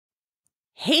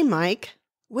Hey, Mike,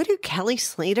 what do Kelly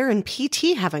Slater and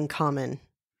PT have in common?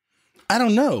 I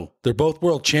don't know. They're both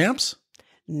world champs?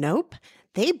 Nope.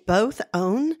 They both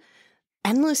own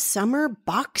Endless Summer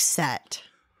box set.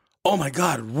 Oh my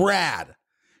God, rad.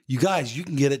 You guys, you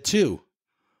can get it too.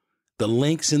 The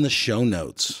link's in the show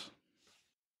notes.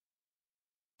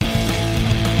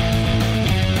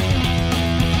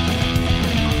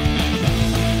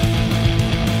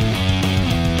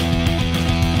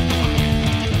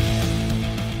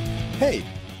 Hey,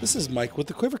 this is Mike with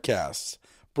the QuiverCast,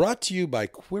 brought to you by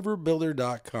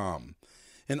QuiverBuilder.com,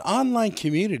 an online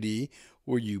community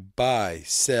where you buy,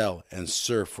 sell, and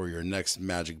surf for your next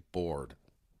magic board.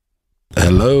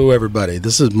 Hello, everybody.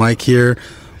 This is Mike here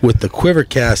with the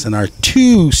QuiverCast and our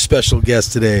two special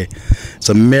guests today. It's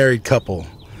a married couple.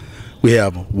 We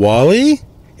have Wally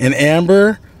and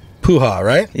Amber Puha,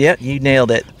 right? Yep, you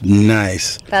nailed it.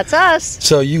 Nice. That's us.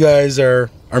 So you guys are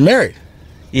married.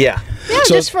 Yeah. Yeah,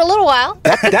 So- just for a little while.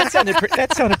 That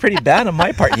sounded pretty bad on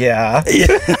my part. Yeah.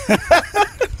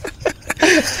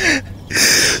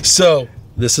 So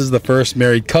this is the first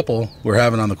married couple we're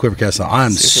having on the QuiverCast. So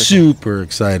I'm super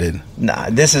excited. Nah,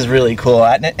 this is really cool.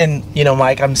 And you know,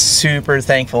 Mike, I'm super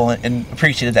thankful and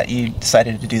appreciative that you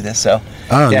decided to do this. So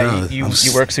no, you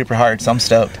work super hard, so I'm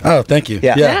stoked. Oh, thank you.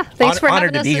 Yeah. Thanks for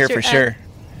honored having to be us here as your, for sure.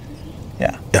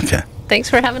 Yeah. Okay. Thanks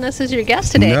for having us as your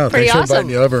guest today. No, Pretty thanks for awesome.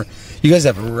 inviting me over. You guys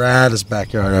have the raddest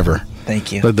backyard ever.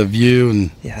 Thank you. With the view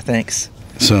and Yeah, thanks.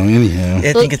 so anyhow.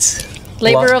 I think it's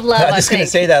Labor of love, I was just gonna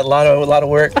say that a lot of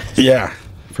work. Yeah,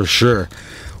 for sure.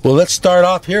 Well, let's start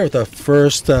off here with the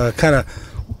first kind of.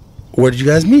 Where did you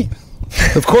guys meet?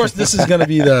 Of course, this is going to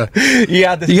be the.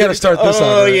 Yeah, You got to start this off.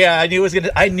 Oh right? yeah, I knew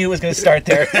it was gonna start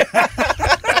there.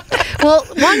 Well,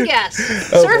 one guess.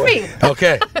 Surfing.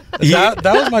 Okay, that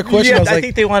was my question. Yeah, I was I like,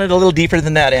 think they wanted a little deeper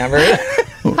than that, Amber.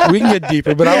 we can get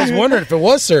deeper, but I was wondering if it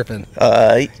was surfing.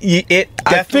 I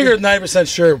I figured 90%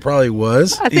 sure it probably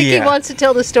was. I think he Yeah. wants to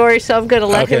tell the story, so I'm going to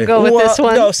let Okay. him go with this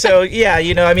one. No, so yeah,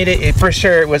 you know, I mean, it for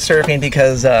sure it was surfing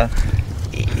because, I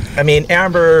mean,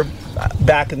 Amber,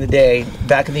 back in the day,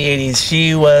 back in the 80s,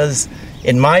 she was,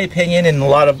 in my opinion, and a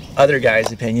lot of other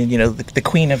guys' opinion, you know, the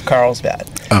queen of Carlsbad.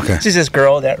 Okay. She's this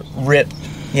girl that ripped,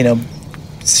 you know,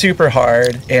 super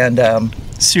hard and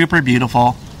super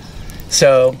beautiful.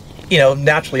 So, you know,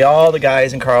 naturally, all the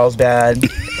guys in Carlsbad,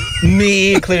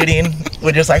 me including,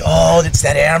 were just like, oh, it's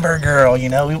that Amber girl, you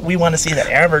know, we want to see that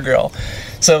Amber girl.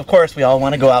 So, of course, we all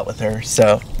want to go out with her.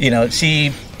 So, you know,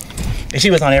 she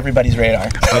was on everybody's radar.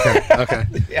 Okay.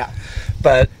 Yeah.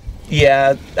 But,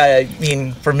 yeah, I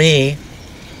mean, for me,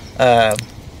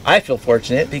 I feel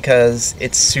fortunate because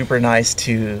it's super nice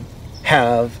to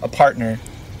have a partner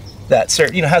that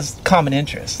has common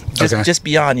interests. Just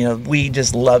beyond, you know, we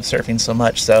just love surfing so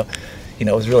much. So, you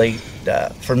know, it was really,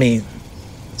 for me,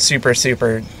 super,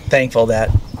 super thankful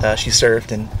that she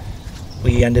surfed and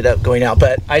we ended up going out.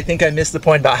 But I think I missed the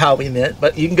point about how we met,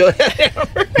 but you can go ahead,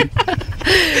 Amber.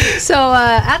 So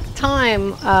at the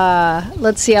time,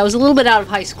 let's see, I was a little bit out of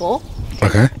high school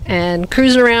Okay. and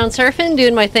cruising around surfing,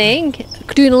 doing my thing,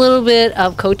 doing a little bit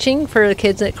of coaching for the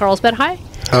kids at Carlsbad High.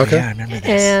 Okay. Yeah, I remember this.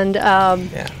 And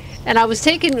Yeah. and I was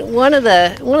taking one of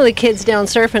the kids down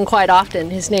surfing quite often.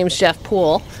 His name's Jeff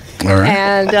Poole. All right.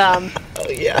 And Oh,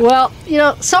 yeah. well, you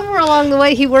know, somewhere along the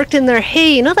way he worked in there.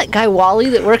 Hey, you know that guy Wally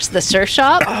that works at the surf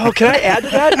shop? Oh, can I add to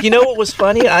that? You know what was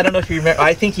funny? I don't know if you remember.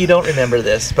 I think you don't remember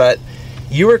this, but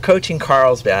you were coaching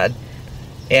Carlsbad,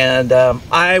 and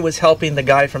I was helping the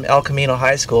guy from El Camino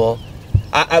High School.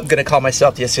 I'm going to call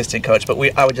myself the assistant coach, but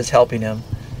I was just helping him.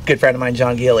 Good friend of mine,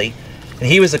 John Gilly. And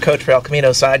he was the coach for El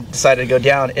Camino, so I decided to go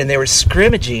down, and they were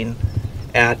scrimmaging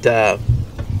at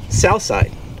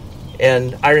Southside.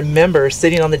 And I remember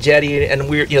sitting on the jetty, and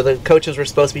the coaches were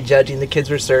supposed to be judging, the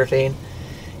kids were surfing,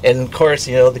 and of course,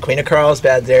 you know, the Queen of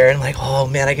Carlsbad there, and like, oh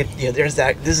man,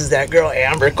 this is that girl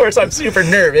Amber. Of course, I'm super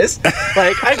nervous.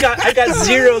 Like, I got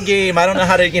zero game. I don't know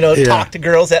how to, talk to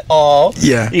girls at all.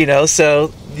 Yeah. You know,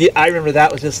 so I remember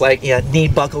that was just like, knee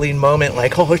buckling moment.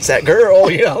 Like, oh, it's that girl.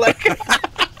 You know, like.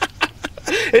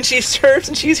 And she surfs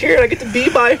and she's here and I get to be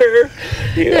by her.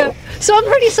 You know. Yeah. So I'm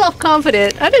pretty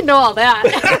self-confident. I didn't know all that.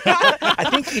 I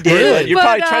think you did. You're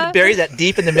probably trying to bury that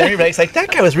deep in the memory banks. Like, that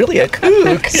guy was really a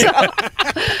kook. So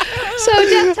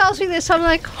Jeff tells me this. I'm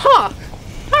like, huh,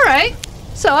 all right.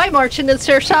 So I march into the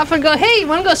surf shop and go, hey, you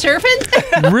want to go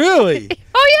surfing? Really?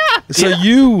 Oh, yeah. So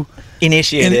you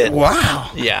Initiated.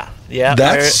 Wow. Yeah. Yeah.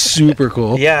 That's super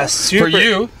cool. Yeah, super. For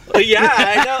you. Yeah,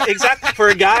 I know exactly. For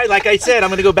a guy, like I said, I'm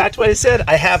going to go back to what I said.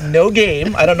 I have no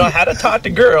game. I don't know how to talk to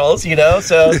girls,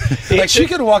 So like she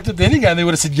could have walked up to any guy and they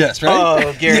would have said yes, right?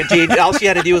 Oh, guaranteed. All she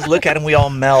had to do was look at him. We all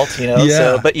melt, Yeah.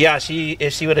 So, but yeah,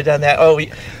 if she would have done that,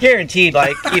 guaranteed.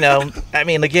 Like, I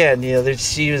mean, again,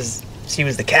 she was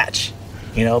the catch,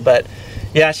 But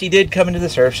yeah, she did come into the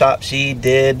surf shop. She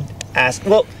did ask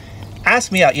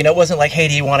me out. It wasn't like, hey,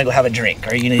 do you want to go have a drink?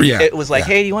 Or, it was like,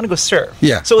 hey, do you want to go surf?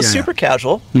 Yeah. So it was super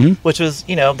casual, which was,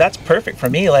 that's perfect for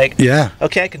me. Like,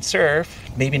 okay, I can surf.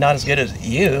 Maybe not as good as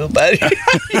you, but,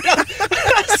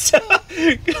 so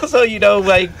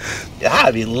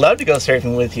I'd love to go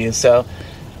surfing with you. So,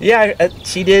 yeah,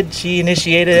 she did. She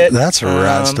initiated it. That's a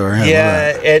rad story.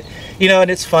 Yeah,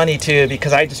 and it's funny, too,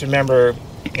 because I just remember,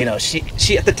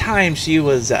 she at the time, she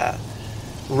was,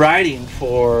 riding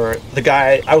for the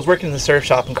guy. I was working in the surf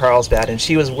shop in Carlsbad, and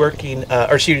she was working,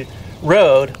 she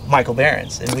rode Michael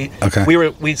Barron's, and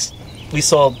we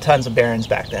sold tons of Barron's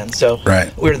back then. So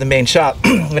we were the main shop,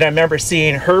 and I remember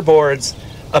seeing her boards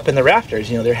up in the rafters.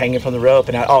 They're hanging from the rope,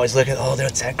 and I always look at,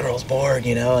 that's that girl's board,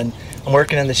 and I'm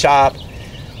working in the shop.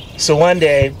 So one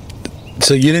day.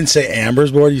 So you didn't say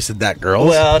Amber's board, you said that girl's?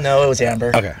 Well, no, it was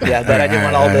Amber. Okay. Yeah, but I didn't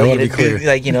want all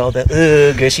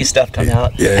the gushy stuff come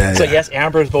out. Yeah. So yes,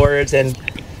 Amber's boards, and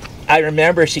I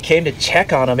remember she came to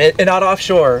check on them, and not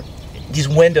offshore. These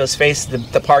windows face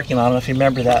the parking lot. I don't know if you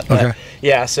remember that. But okay.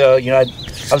 Yeah, so I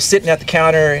was sitting at the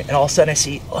counter, and all of a sudden I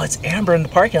see, it's Amber in the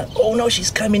parking lot. Oh no,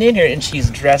 she's coming in here, and she's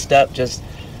dressed up just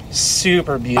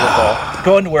super beautiful,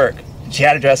 going to work. She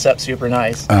had to dress up super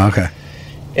nice. Oh, okay.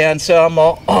 And so I'm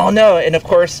all, oh no. And of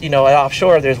course, at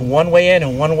offshore, there's one way in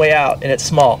and one way out, and it's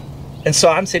small. And so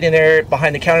I'm sitting there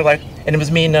behind the counter, and it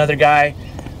was me and another guy,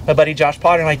 my buddy Josh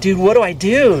Potter. I'm like, dude, what do I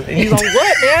do? And he's like,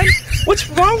 what, man? What's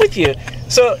wrong with you?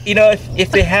 So,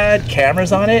 if they had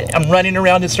cameras on it, I'm running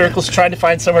around in circles trying to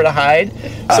find somewhere to hide.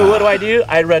 So what do?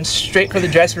 I run straight for the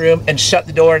dressing room and shut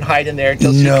the door and hide in there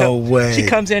until she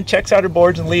comes in, checks out her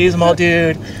boards, and leaves. I'm all,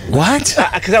 dude. What?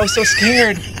 Because I was so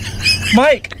scared.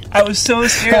 Mike, I was so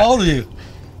scared. How old are you?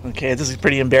 Okay, this is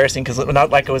pretty embarrassing because not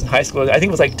like I was in high school. I think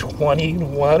it was like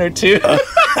 21 or 2.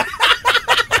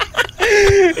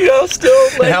 Still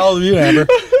like... How old are you, Amber?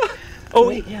 Oh,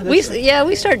 wait, yeah.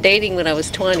 We started dating when I was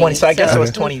 20. So I guess I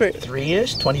was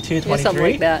 23-ish, 22, 23. Something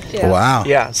like that, yeah. Wow.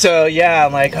 Yeah, so yeah,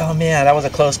 I'm like, oh man, that was a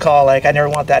close call. Like, I never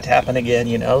want that to happen again,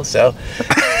 so...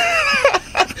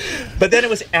 But then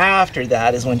it was after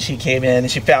that is when she came in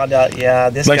and she found out,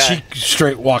 this guy... Like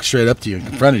she walked straight up to you and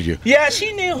confronted you. Yeah,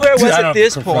 she knew who I was at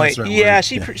this point. Yeah,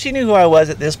 she knew who I was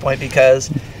at this point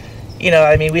because, we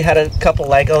had a couple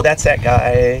like, that's that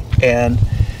guy. And,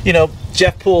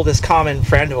 Jeff Poole, this common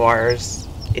friend of ours,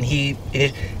 and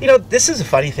this is a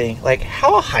funny thing. Like,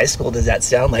 how high school does that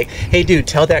sound? Like, hey, dude,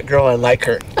 tell that girl I like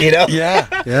her,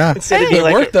 Yeah. Instead of being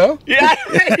it worked, though. Yeah,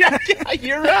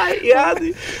 you're right. Yeah.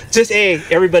 Just, hey,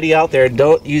 everybody out there,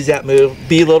 don't use that move.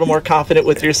 Be a little more confident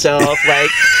with yourself. Like,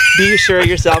 be sure of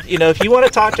yourself. If you want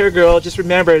to talk to a girl, just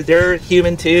remember, they're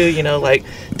human too.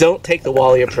 Don't take the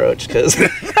Wally approach because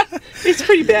it's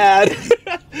pretty bad.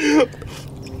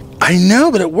 I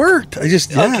know, but it worked.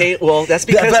 Okay, well, that's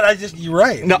because... But you're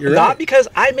right. No, you're not right. because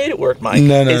I made it work, Mike.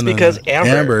 No, it's because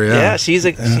Amber. Yeah, she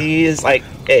is like,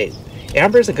 hey,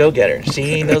 Amber's a go-getter.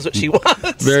 She knows what she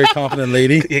wants. Very confident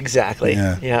lady. Exactly.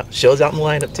 Yeah. Shows out in the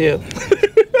lineup, too.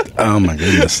 Oh, my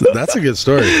goodness. That's a good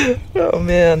story. Oh,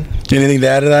 man. Anything to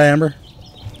add to that, Amber?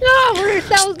 No,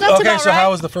 that's okay, about so right. how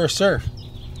was the first surf?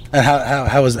 And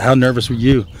how nervous were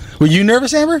you? Were you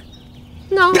nervous, Amber?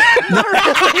 No, not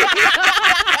really.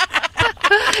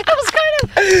 It was kind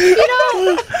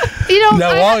of,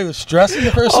 Now, Wally was stressing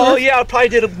the first surf? Oh, yeah, I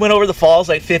probably went over the falls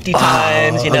like 50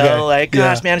 times, okay.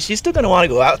 Gosh, man, she's still going to want to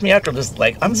go out with me after I'm just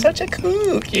like, I'm such a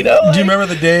kook, Do you remember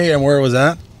the day and where it was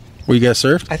at? Where you guys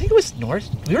surfed? I think it was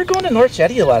we were going to North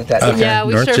Jetty a lot at that time. Okay. Yeah,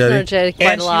 we North surfed Jetty. North Jetty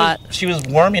quite a lot. She was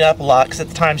warming up a lot because at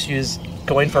the time she was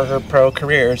going for her pro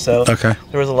career, so okay.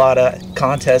 There was a lot of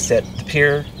contests at the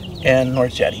pier and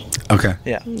North Jetty. Okay.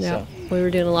 Yeah. So we were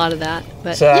doing a lot of that.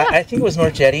 But so yeah. I think it was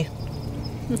North Jetty.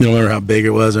 You don't remember how big it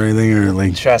was or anything? Or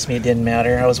like... Trust me, it didn't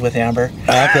matter. I was with Amber.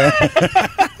 Okay.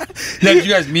 Now, did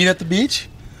you guys meet at the beach?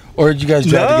 Or did you guys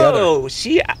drive together? No,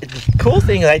 the cool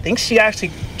thing is I think she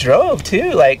actually drove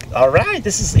too. Like, all right,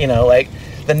 this is, like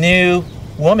the new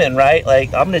woman, right?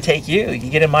 Like, I'm going to take you. You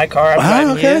get in my car, I'm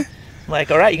driving you. I'm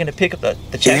like, all right, you're going to pick up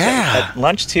the check at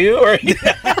lunch too? Or,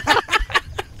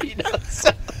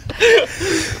 so.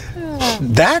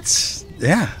 That's,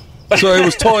 So it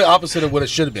was totally opposite of what it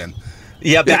should have been.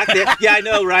 Yeah, back then. Yeah, I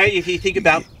know, right? If you think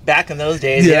about back in those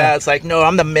days, it's like, no,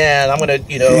 I'm the man. I'm gonna,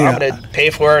 I'm gonna pay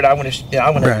for it. I'm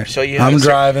gonna show you. I'm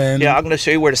driving. I'm gonna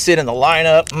show you where to sit in the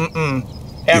lineup.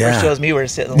 Amber shows me where to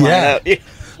sit in the lineup.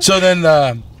 So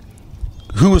then,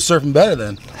 who was surfing better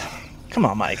then? Come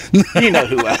on, Mike. You know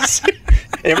who was.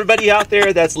 Everybody out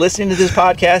there that's listening to this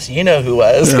podcast, you know who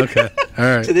was. Okay, all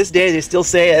right. To this day, they still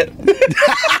say it.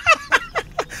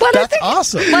 That's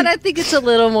awesome. But I think it's a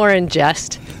little more in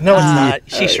jest. No, it's not.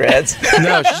 She shreds.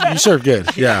 No, you surf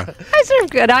good. Yeah. I surf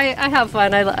good. I have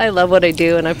fun. I love what I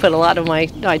do, and I put a lot of my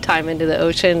time into the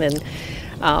ocean and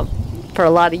for a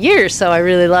lot of years, so I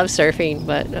really love surfing.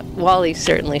 But Wally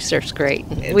certainly surfs great.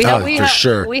 For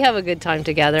sure. We have a good time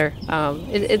together.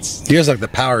 It's You guys like the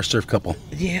power surf couple.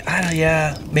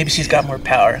 Yeah. Maybe she's got more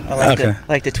power. I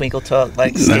like the twinkle toe,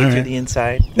 like skate through the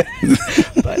inside.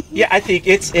 But yeah, I think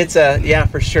it's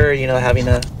for sure. Having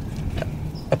a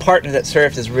partner that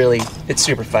surfs is it's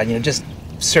super fun. Just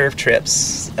surf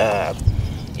trips. I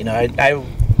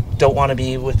don't want to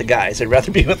be with the guys. I'd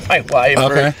rather be with my wife.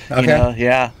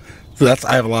 Okay. So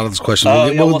I have a lot of those questions.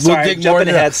 We'll dig more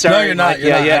into that. Sorry, no, you're not. You're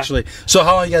not actually. So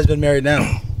how long you guys been married now?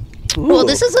 Ooh. Well,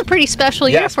 this is a pretty special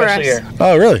year for us. Year.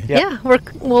 Oh, really? Yeah,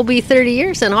 we'll be 30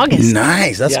 years in August.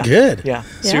 Nice. That's good. Yeah.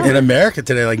 In America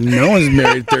today, like no one's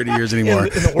married 30 years anymore.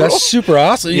 in the world? That's super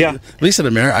awesome. Yeah. At least in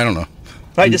America, I don't know.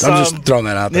 I'm just throwing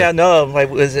that out there. Yeah, no,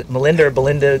 was it Melinda or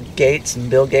Belinda Gates and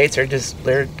Bill Gates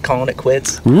they're calling it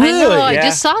quits. Really? I know. I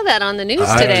just saw that on the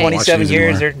news today. 27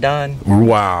 years, they're done.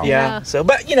 Wow. Yeah. So,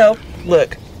 but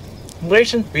look,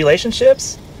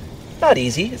 relationships, not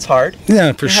easy. It's hard.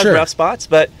 Yeah, for sure. Have rough spots,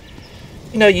 but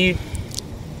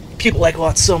people are like, well,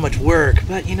 it's so much work,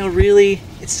 but really,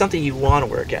 it's something you want to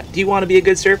work at. Do you want to be a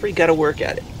good surfer? You got to work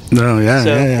at it. No,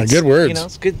 yeah. Good words.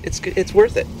 It's good. It's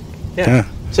worth it. Yeah.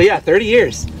 So 30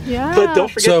 years. Yeah. But don't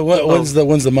forget. So when's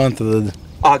the month of the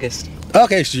August?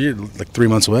 Okay, so you're like 3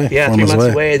 months away. Yeah, 3 months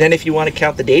away. Then if you want to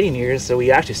count the dating years, so we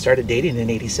actually started dating in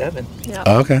 '87. Yeah.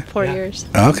 Okay. 4 years.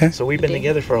 Okay. So we've been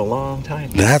together for a long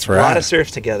time. That's right. A lot of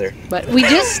surfs together. But we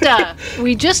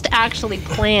just actually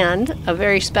planned a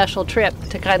very special trip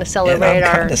to kind of celebrate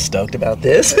I'm kind of stoked about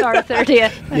this. our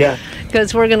 30th. Yeah.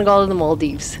 Because we're going to go to the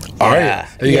Maldives. All right.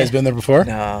 Have you guys been there before?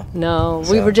 No.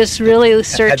 We were just really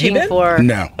searching for.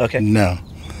 No. Okay. No.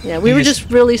 Yeah, we were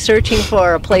just really searching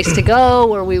for a place to go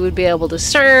where we would be able to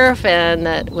surf and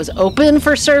that was open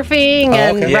for surfing.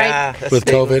 And with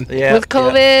COVID. With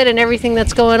COVID and everything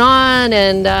that's going on,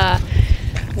 and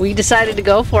we decided to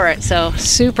go for it. So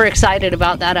super excited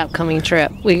about that upcoming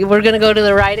trip. We're going to go to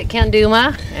the ride at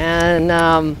Kanduma, and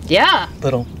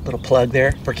little plug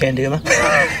there for Kanduma.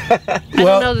 I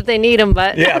don't know that they need them,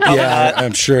 but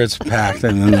I'm sure it's packed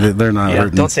and they're not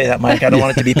hurting. Don't say that, Mike. I don't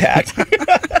want it to be packed.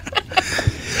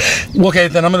 Okay,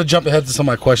 then I'm going to jump ahead to some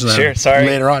of my questions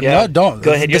later on. Yeah. No, don't.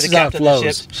 Go ahead. This is how it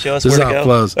flows. Show us this where is to how go. It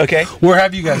flows. Okay. Where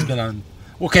have you guys been on?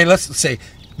 Okay, let's say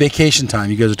vacation time.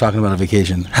 You guys are talking about a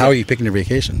vacation. How are you picking your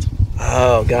vacations?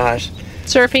 Oh, gosh.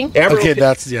 Surfing.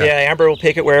 Amber will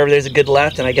pick it wherever there's a good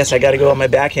left, and I guess I got to go on my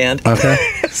backhand. Okay.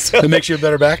 It makes you a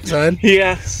better backside?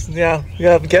 Yeah,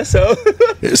 I guess so.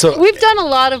 So we've done a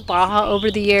lot of Baja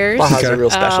over the years. Baja's a real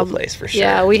special place for sure.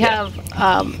 Yeah, we have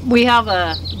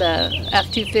the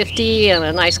F-250 and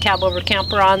a nice cab over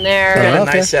camper on there. And a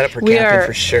nice setup for camping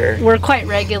for sure. We're quite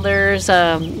regulars,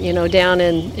 down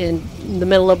in the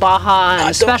middle of Baja, and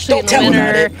especially in the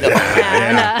winter.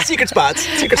 Secret spots.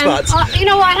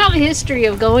 I have a history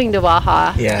of going to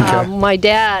Baja. Yeah. My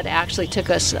dad actually took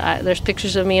us. There's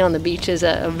pictures of me on the beach as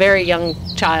a very young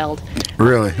child.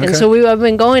 Really? Okay. And so I've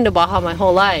been going to Baja my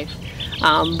whole life.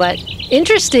 But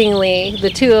interestingly, the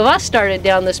two of us started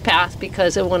down this path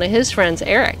because of one of his friends,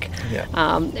 Eric.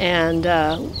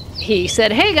 Yeah. He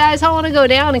said, "Hey guys, I want to go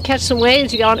down and catch some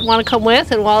waves. You want to come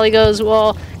with?" And Wally goes,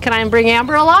 "Well, can I bring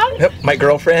Amber along?" Yep, my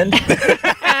girlfriend.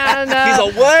 And he's a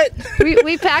what?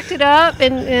 we packed it up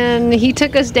and he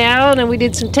took us down and we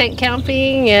did some tent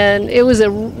camping, and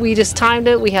we just timed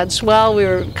it. We had swell. We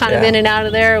were kind of in and out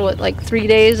of there with like 3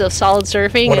 days of solid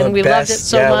surfing, and we loved it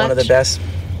so much. One of the best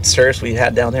surfs we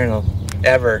had down there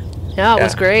ever. Yeah, it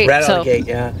was great. Right out of the gate,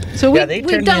 yeah. So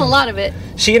we've done a lot of it.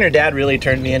 She and her dad really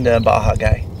turned me into a Baja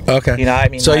guy.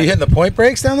 Okay. So are you hitting the point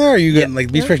breaks down there, or are you getting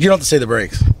like beach breaks? You don't have to say the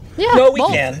breaks. Yeah. No, we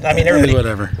can. I mean, everybody.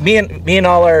 Whatever. Me and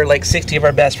all our 60 of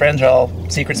our best friends are all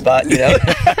secret spot.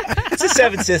 It's the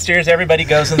Seven Sisters. Everybody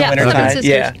goes in the wintertime. Okay.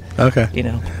 Yeah. Okay.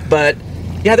 But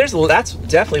yeah, that's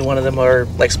definitely one of the more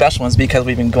special ones because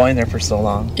we've been going there for so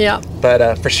long. Yeah.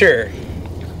 But for sure,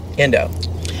 Indo.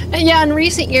 And in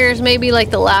recent years, maybe like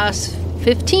the last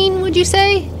 15, would you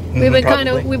say?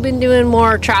 We've been doing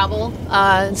more travel.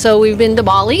 So we've been to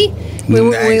Bali. We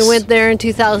went there in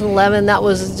 2011. That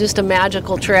was just a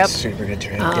magical trip. Super good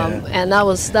trip. And that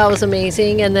was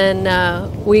amazing. And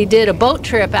then we did a boat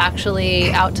trip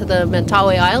actually out to the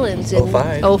Mentawai Islands in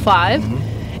 05.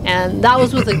 And that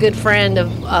was with a good friend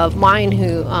of mine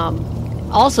who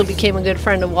also became a good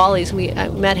friend of Wally's. I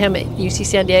met him at UC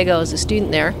San Diego as a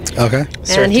student there. Okay.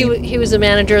 And he was the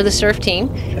manager of the surf team.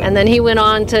 And then he went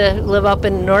on to live up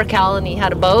in NorCal, and he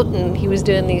had a boat, and he was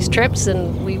doing these trips,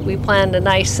 and we planned a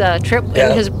nice trip.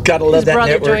 Yeah, and gotta love that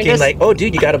networking. Like, oh,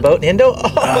 dude, you got a boat in Indo?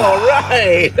 Oh, all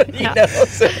right.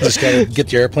 Just gotta get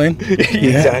the airplane.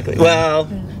 Exactly. Well,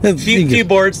 few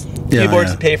boards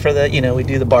to pay for the, we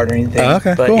do the bartering thing. Oh,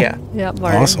 okay, but cool. Yeah,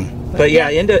 bartering. Awesome. But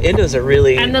Indo's a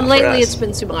really... And then lately it's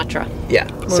been Sumatra. Yeah,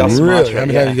 South Sumatra. How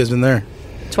many times have you guys been there?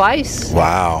 Twice.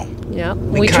 Wow. Yeah.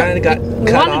 We kind of got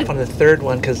cut off on the third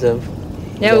one because of...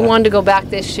 Yeah, we wanted to go back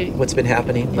this year. What's been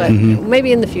happening. But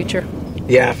maybe in the future.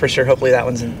 Yeah, for sure. Hopefully that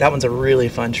one's a really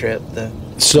fun trip.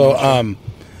 So,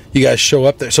 you guys show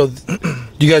up there. So,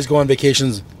 do you guys go on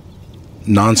vacations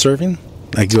non-surfing?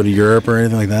 Like go to Europe or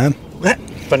anything like that?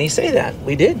 Funny you say that.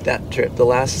 We did that trip, the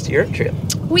last Europe trip.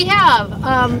 We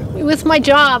have. With my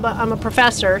job, I'm a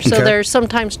professor, so there's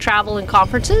sometimes travel and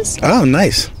conferences. Oh,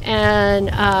 nice. And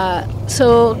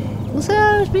so was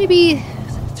that maybe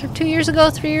 3 years ago,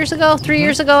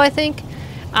 I think.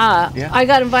 I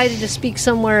got invited to speak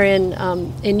somewhere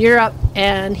in Europe,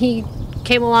 and he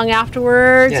came along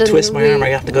afterwards. Yeah, twist my arm. I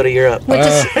have to go to Europe. We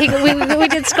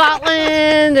did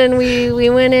Scotland, and we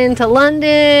went into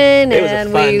London,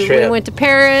 and we went to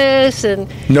Paris,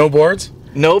 and no boards.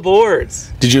 No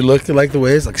boards. Did you look like the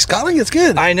waves? Like Scotland, it's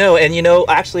good. I know, and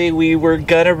actually, we were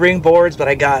gonna bring boards, but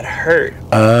I got hurt.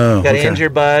 Oh, got an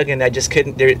injured bug, and I just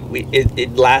couldn't.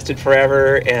 It lasted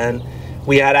forever, and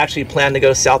we had actually planned to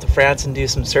go south of France and do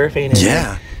some surfing.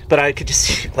 And, but I could just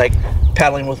see, like,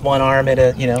 paddling with one arm at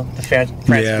the France beach.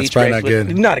 It's probably not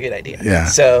good. Not a good idea. Yeah.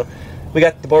 So we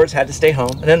got the boards, had to stay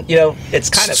home, and then it's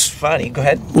kind of funny. Go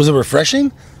ahead. Was it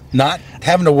refreshing, not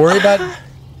having to worry about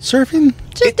surfing?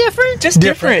 Just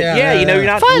different. Yeah,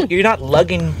 you're not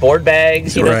lugging board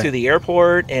bags, through the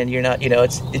airport, and you're not,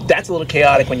 that's a little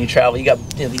chaotic when you travel. You got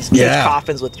these huge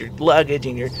coffins with your luggage,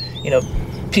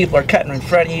 and people are cutting in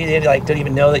front of you. They don't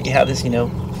even know that you have this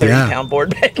 30-pound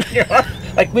board bag in your arm.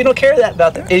 Like, we don't care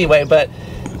about that anyway. But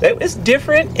it was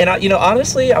different, and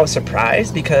honestly, I was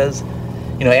surprised because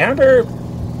Amber,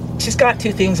 she's got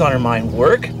two things on her mind: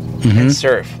 work and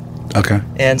surf. Okay.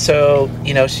 And so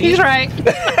she's right.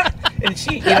 And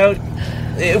she,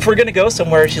 if we're gonna go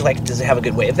somewhere, she's like, does it have a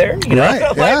good wave there?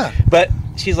 Right. But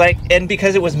she's like, and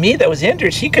because it was me that was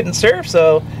injured, she couldn't surf.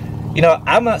 So,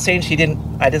 I'm not saying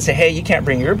I didn't say, hey, you can't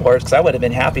bring your boards, because I would have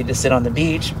been happy to sit on the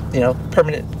beach,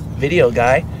 permanent video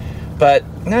guy. But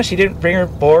no, she didn't bring her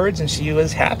boards, and she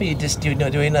was happy just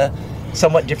doing a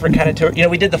somewhat different kind of tour.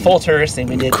 We did the full tourist thing.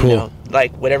 We did,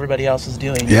 like what everybody else was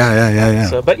doing. Yeah.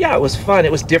 So, but yeah, it was fun.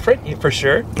 It was different for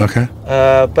sure. Okay.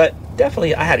 But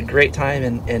definitely, I had a great time.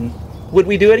 And would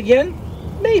we do it again?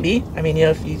 Maybe. I mean,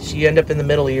 if you end up in the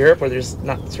middle of Europe where there's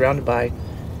not surrounded by,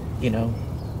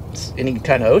 any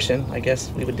kind of ocean, I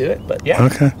guess we would do it. But yeah.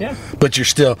 Okay. Yeah.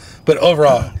 But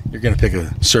overall, you're going to pick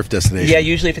a surf destination. Yeah,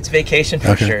 usually if it's vacation,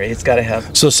 for sure, it's got to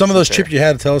have. So some of those trips you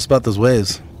had, tell us about those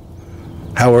waves.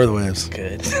 How were the waves?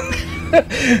 Good.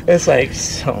 It's like,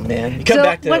 oh man, you come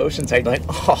back to the Oceanside, like,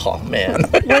 oh man.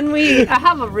 I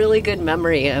have a really good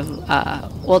memory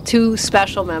of, two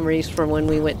special memories from when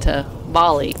we went to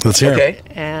Bali. Let's hear it.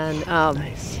 And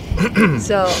nice.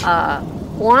 So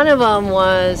one of them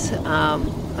was,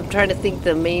 I'm trying to think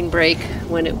the main break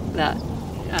when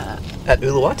at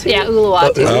Uluwatu? Yeah,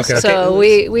 Uluwatu. Oh, okay. So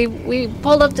we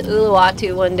pulled up to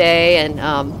Uluwatu one day, and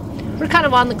we're kind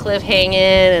of on the cliff hanging,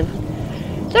 and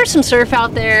there's some surf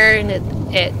out there, and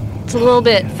it's a little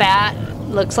bit fat,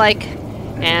 looks like,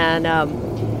 and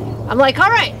I'm like, all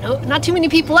right, not too many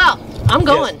people out. I'm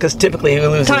going. Because typically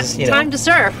Ulu's is, time to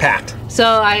surf. Packed. So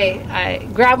I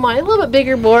grab my a little bit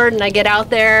bigger board, and I get out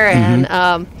there,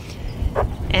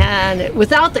 and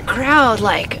without the crowd,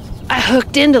 like, I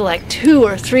hooked into like 2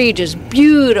 or 3 just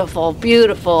beautiful,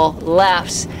 beautiful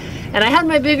lefts. And I had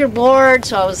my bigger board,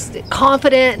 so I was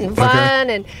confident and fun,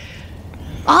 and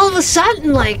all of a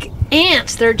sudden, like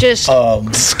ants, they're just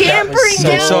scampering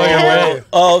down the hill.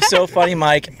 Oh, so funny,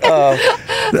 Mike. And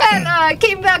I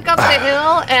came back up the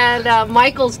hill, and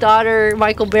Michael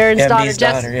Barron's daughter,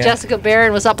 Jessica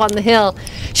Barron, was up on the hill.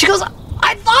 She goes,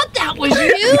 I thought that was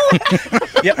you.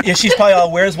 Yeah, she's probably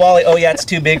all, where's Wally? Oh, yeah, it's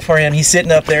too big for him. He's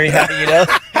sitting up there.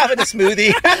 How having a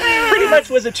smoothie. Pretty much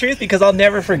was the truth, because I'll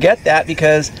never forget that,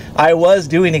 because I was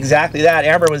doing exactly that.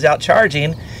 Amber was out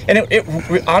charging, and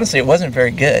it honestly, it wasn't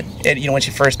very good, when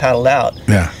she first paddled out.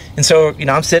 Yeah. And so,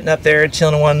 I'm sitting up there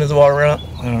chilling in one of the wall rungs.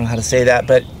 I don't know how to say that,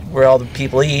 but where all the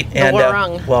people eat. And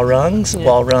wall rungs.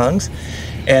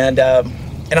 And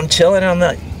I'm chilling,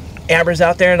 and Amber's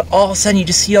out there, and all of a sudden you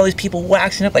just see all these people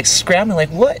waxing up, like scrambling, like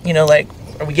what? Like,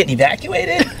 are we getting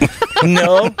evacuated?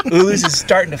 No, Ulu's is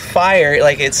starting to fire.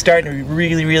 Like, it's starting to be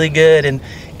really, really good. And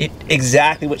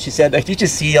exactly what she said. Like, you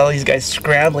just see all these guys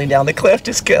scrambling down the cliff,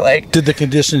 just get like. Did the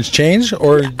conditions change,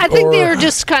 or I think they were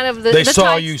just kind of they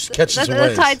saw you catching some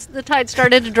waves. The tide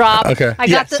started to drop. Okay. I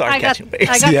got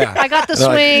the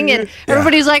swing, and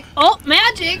everybody's like, "Oh,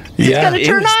 magic! It's gonna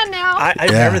turn on now." I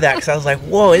remember that, because I was like,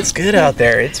 "Whoa, it's good out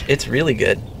there. It's really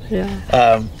good."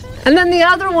 Yeah. And then the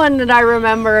other one that I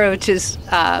remember, which is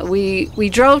we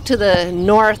drove to the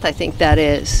north, I think that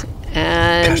is,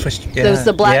 and there's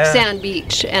the black sand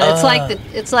beach, and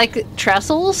it's like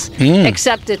trestles,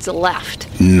 except it's left.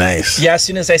 Nice. Yeah, as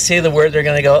soon as I say the word, they're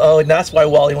gonna go, "Oh, and that's why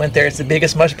Wally went there. It's the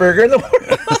biggest mush burger in the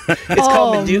world." It's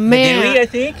called Medui, I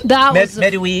think. That was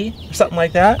Medui, something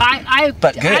like that. I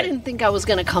didn't think I was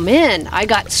gonna come in. I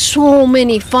got so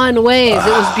many fun waves. It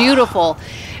was beautiful,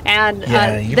 and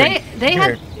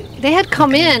they had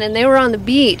come in, and they were on the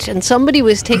beach, and somebody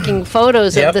was taking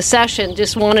photos of the session,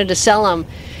 just wanted to sell them,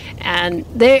 and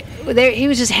he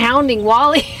was just hounding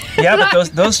Wally. Yeah,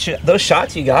 but those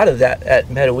shots you got of that at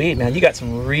Medui, man, you got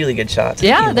some really good shots.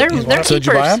 Yeah, they're keepers. So did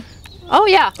you buy them? Oh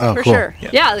yeah, for cool. sure.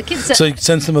 Yeah, the kids. So you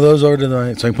send some of those over to so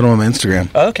I can put them on my Instagram.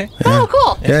 Oh, okay. Yeah. Oh,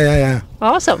 cool. Yeah.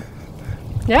 Awesome.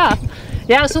 Yeah.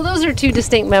 So those are two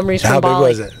distinct memories from How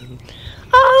Bali. big was it?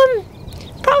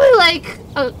 Probably like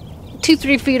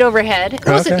 2-3 feet overhead. It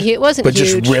wasn't huge. But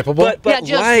just rippable. But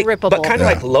just rippable. But kind of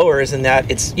like lowers in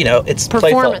that it's it's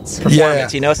performance. Playful.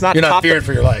 Performance. It's not. You're not fearing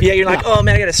for your life. Yeah, you're like, oh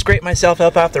man, I got to scrape myself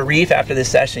up off the reef after this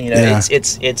session.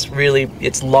 It's really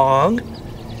long.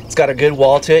 It's got a good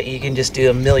wall to it. You can just do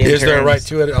a million. Is there a turns. right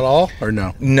to it at all, or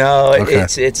no? No, Okay.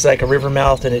 it's like a river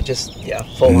mouth, and it just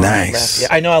full nice. on.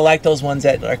 Yeah, I know. I like those ones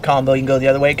that are combo. You can go the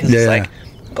other way, because it's like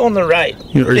go on the right.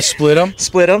 Or you split them.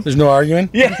 Split them. There's no arguing.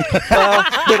 Yeah, a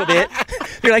little bit.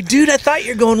 You're like, dude, I thought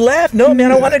you were going left. No,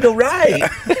 man, I want to go right.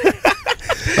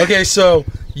 Okay, so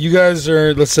you guys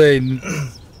are, let's say,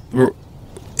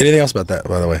 anything else about that,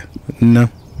 by the way? No.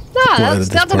 No, that's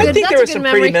a good. I think there were some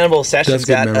memory. pretty memorable sessions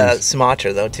at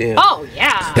Sumatra, though, too. Oh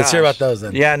yeah. Let's hear about those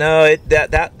then. Yeah, no,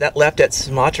 that left at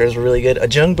Sumatra is really good.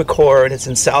 Ajung Bakor, and it's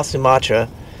in South Sumatra,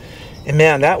 and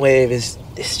man, that wave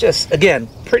it's just, again,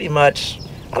 pretty much.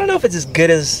 I don't know if it's as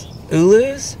good as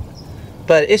Ulu's,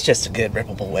 but it's just a good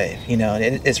rippable wave, and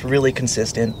it's really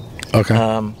consistent. Okay.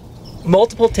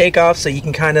 Multiple takeoffs, so you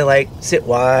can kind of like sit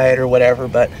wide or whatever,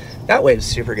 but that wave's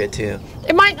super good too.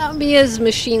 It might not be as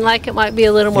machine-like. It might be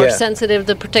a little more sensitive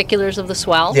to the particulars of the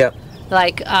swell. Yeah.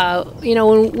 Like,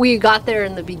 when we got there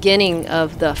in the beginning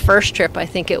of the first trip, I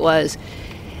think it was,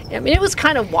 it was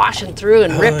kind of washing through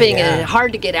and ripping and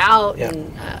hard to get out. Yeah.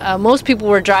 And most people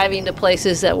were driving to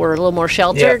places that were a little more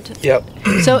sheltered. Yep.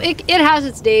 So it has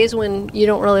its days when you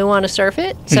don't really want to surf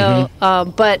it. So,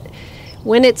 but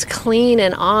when it's clean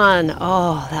and on,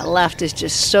 that left is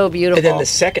just so beautiful. And then the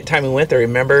second time we went there,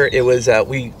 remember, it was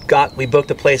we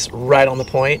booked a place right on the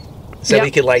point, so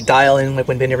we could like dial in like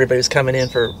when everybody was coming in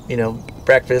for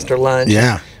breakfast or lunch.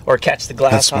 Yeah. Or catch the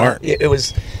glass. That's smart. It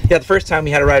was the first time we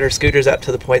had to ride our scooters up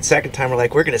to the point. Second time we're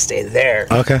like, we're gonna stay there.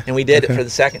 Okay. And we did it for the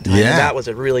second time. Yeah. And that was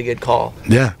a really good call.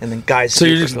 Yeah. And then guys. So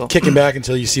you're just kicking back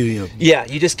until you see Yeah,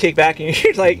 you just kick back and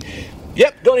you're like,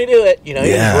 yep, going to do it. You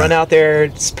just run out there.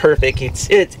 It's perfect.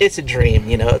 It's a dream.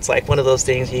 It's like one of those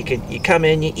things you come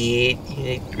in, you eat,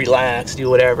 you relax, do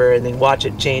whatever, and then watch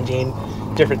it changing,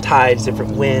 different tides,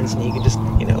 different winds, and you can just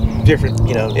different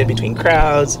in between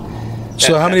crowds.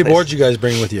 So how many boards you guys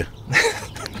bring with you?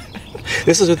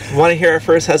 This is want to hear our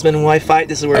first husband and wife fight.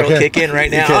 This is where it'll kick in right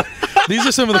now. Okay. These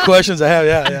are some of the questions I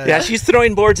have. Yeah, she's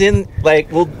throwing boards in.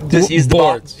 Like we'll just use the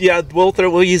boards.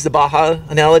 We'll use the Baja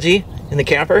analogy in the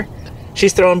camper.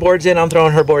 She's throwing boards in, I'm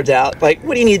throwing her boards out. Like,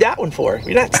 what do you need that one for? It's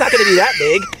not going to be that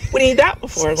big. What do you need that one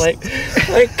for? Like,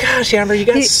 gosh, Amber, you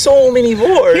got so many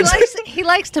boards. He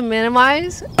likes to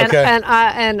minimize,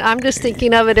 and I'm just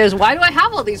thinking of it as, why do I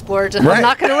have all these boards if I'm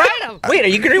not going to ride them? Wait, are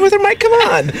you agreeing with her, Mike? Come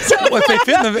on. Well, if they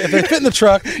fit in the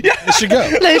truck, they should go.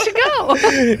 They should go.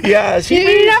 Yeah.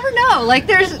 You never know. Like,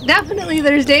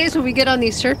 there's days when we get on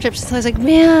these surf trips, and I was like,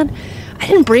 man, I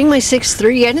didn't bring my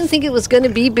 6'3". I didn't think it was going to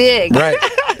be big. Right.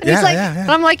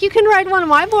 And I'm like, you can ride one of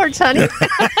my boards, honey.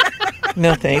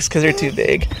 No thanks, because they're too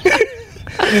big.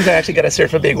 That means I actually got to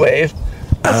surf a big wave.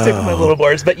 I'll stick with my little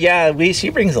boards. But yeah, she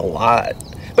brings a lot.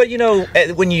 But you know,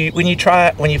 when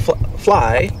you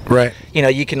fly, right? You know,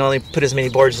 you can only put as many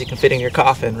boards as you can fit in your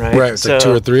coffin, right? Right. It's like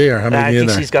 2 or 3, or how many? I think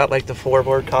there? she's got like the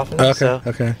 4-board coffin. Okay. So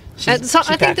Okay.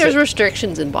 I think there's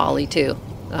restrictions in Bali too.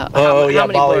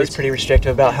 Bali boards? is pretty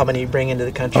restrictive about how many you bring into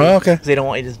the country. Oh, okay. 'Cause they don't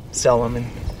want you to sell them.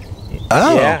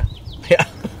 Yeah.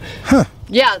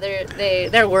 Yeah,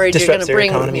 they're worried Disrupts you're going to their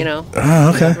bring, economy. you know.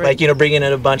 Oh, okay. Like, you know, bringing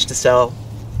in a bunch to sell.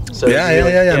 So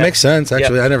Yeah. Makes sense.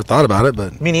 Actually, I never thought about it,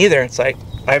 but me neither. It's like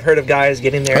I've heard of guys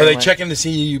getting there. Are they checking to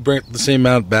see you bring the same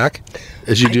amount back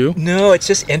as you do? No, it's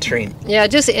just entering. Yeah,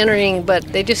 just entering, but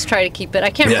they just try to keep it.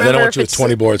 I can't remember. They don't want if you with it's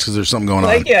 20 boards because there's something going on.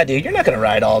 Like, yeah, dude, you're not going to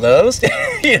ride all those.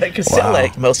 You know, because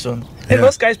like most of them, and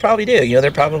most guys probably do. You know,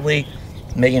 they're probably,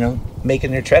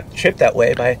 making their trip that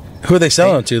way by. Who are they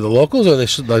selling them to? The locals or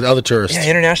the other tourists? Yeah,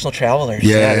 international travelers.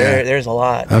 Yeah. There's a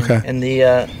lot. Okay. And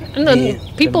then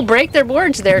people break their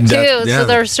boards there too, so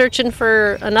they're searching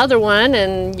for another one.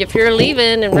 And if you're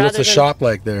leaving, and what's the shop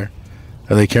like there?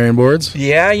 Are they carrying boards?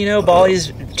 Yeah, you know,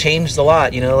 Bali's changed a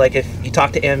lot. You know, like if you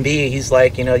talk to MB, he's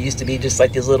like, you know, it used to be just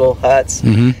like these little huts.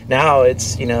 Mm-hmm. Now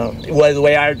it's, you know, the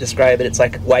way I would describe it, it's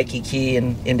like Waikiki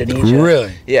in Indonesia.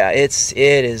 Really? Yeah, it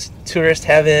is tourist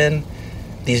heaven.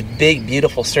 These big,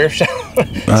 beautiful surf shops.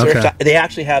 They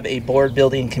actually have a board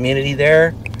building community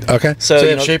there. Okay. So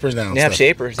they have shapers now. They have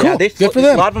shapers. Cool. Yeah, good for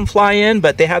them. A lot of them fly in,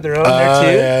 but they have their own there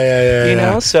too. Yeah. You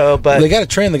know, so but they got to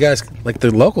train the guys like the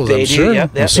locals. They I'm do. sure.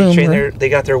 Yep, they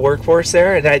got their workforce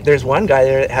there, and there's one guy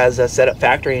there that has a setup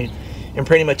factory, and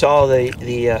pretty much all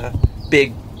the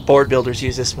big board builders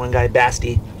use this one guy,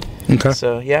 Basti. Okay.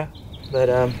 So yeah, but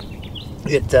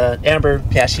Amber,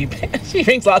 yeah, she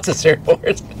brings lots of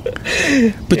surfboards.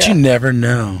 But you never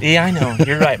know. Yeah, I know.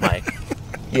 You're right, Mike.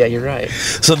 Yeah, you're right.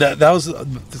 So that was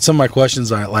some of my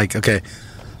questions. I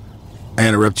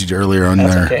interrupted you earlier on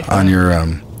on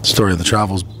your story of the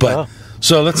travels, but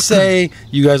so let's say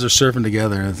you guys are surfing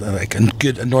together, like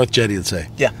a North Jetty. Let's say,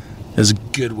 yeah, there's a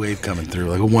good wave coming through,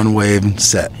 like a one wave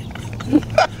set.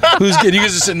 Who's good? You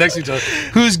guys are sitting next to each other.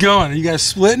 Who's going? Are you guys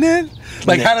splitting it?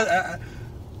 Like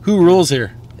who rules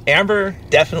here? Amber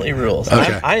definitely rules.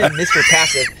 Okay. I am Mr.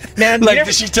 Passive. Man, like,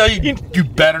 did she tell you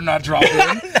better not drop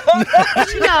in?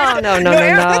 No.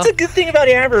 That's a good thing about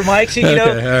Amber, Mike. She,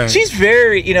 right. She's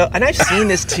very, and I've seen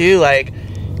this too. Like,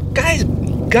 guys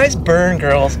burn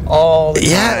girls all the time.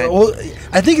 Yeah, well,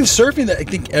 I think in surfing, I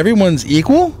think everyone's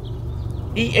equal.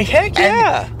 Heck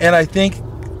yeah. And I think,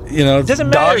 it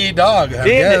doesn't matter. Dog eat dog, I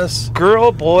guess.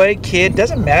 Girl, boy, kid,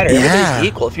 doesn't matter. Yeah. Everybody's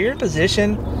equal. If you're in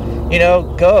position,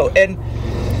 go. And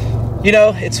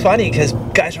it's funny because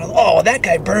guys are like, oh, that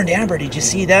guy burned Amber. Did you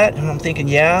see that? And I'm thinking,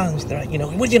 yeah. And they're like, what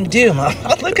are you going to do, Mom?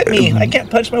 Look at me. I can't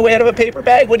punch my way out of a paper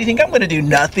bag. What do you think I'm going to do?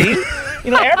 Nothing.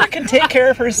 Amber can take care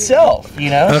of herself,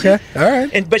 Okay, all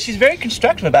right. But she's very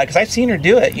constructive about it because I've seen her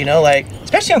do it, like,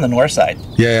 especially on the north side.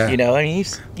 Yeah. I mean,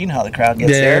 you know how the crowd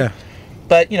gets there. Yeah.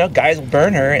 But, guys will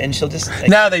burn her and she'll just...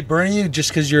 Now they burn you just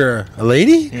because you're a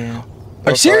lady? Yeah.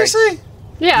 Like, seriously?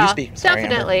 Yeah,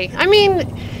 definitely. Amber. I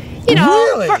mean...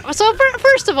 Really?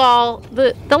 First of all,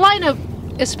 the line of,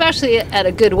 especially at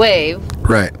a good wave,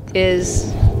 right,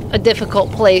 is a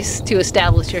difficult place to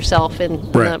establish yourself in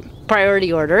the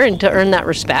priority order and to earn that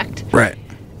respect. Right.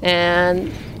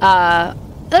 And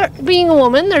being a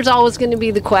woman, there's always going to be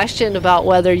the question about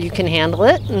whether you can handle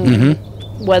it and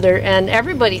and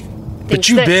everybody. But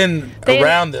you've been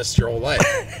around this your whole life.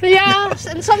 Yeah,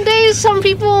 and some days some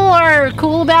people are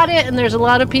cool about it, and there's a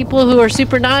lot of people who are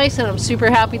super nice, and I'm super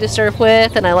happy to surf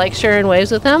with, and I like sharing waves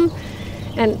with them.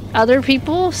 And other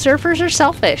people, surfers are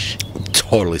selfish.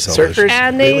 Totally selfish.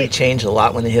 Surfers really change a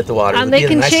lot when they hit the water. And they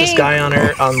can change. The nicest guy on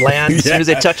land, as soon as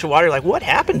they touch the water, like, what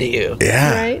happened to you?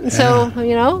 Yeah. Right. And so,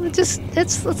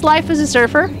 it's life as a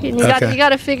surfer. And you got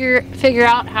to figure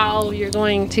out how you're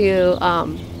going to,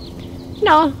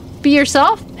 be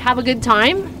yourself, have a good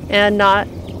time, and not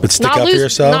lose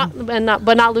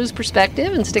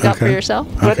perspective and stick up for yourself.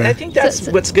 But I think that's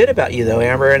what's good about you, though,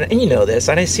 Amber, and you know this,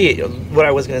 and I see it. What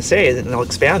I was going to say, and I'll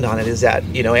expand on it, is that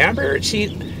Amber,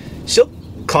 she'll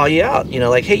call you out,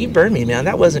 like, hey, you burned me, man.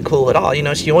 That wasn't cool at all.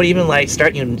 She won't even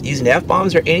start using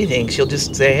F-bombs or anything. She'll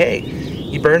just say, hey,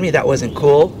 you burned me. That wasn't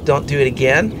cool. Don't do it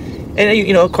again.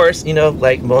 And, of course,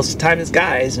 like most of the time it's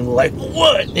guys, and we're like,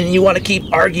 what? And you want to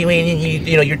keep arguing, and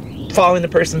you're following the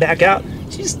person back out.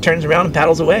 She just turns around and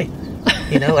paddles away.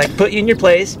 Like, put you in your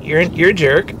place. You're a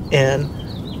jerk, and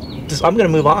I'm going to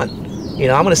move on.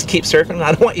 I'm going to keep surfing.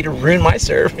 I don't want you to ruin my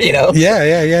surf, Yeah.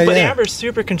 But Amber's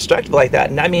super constructive like that.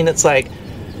 And I mean, it's like,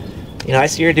 You know, I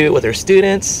see her do it with her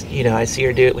students. You know, I see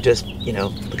her do it with just, you know,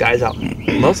 the guys out.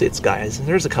 Mostly it's guys. And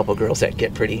there's a couple girls that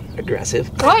get pretty aggressive.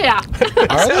 Oh, yeah.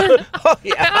 Are there? Oh,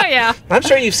 yeah. Oh, yeah. I'm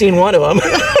sure you've seen one of them.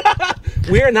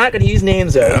 We are not going to use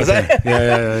names, though. Okay.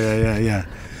 Yeah.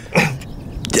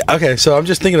 Okay, so I'm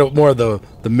just thinking of more of the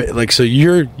like. So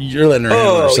you're letting her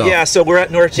handle herself. Oh yeah, so we're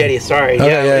at North Jetty. Sorry,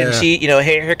 and she, you know,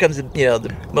 hey, here comes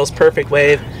the most perfect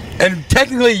wave. And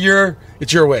technically,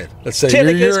 it's your wave. Let's say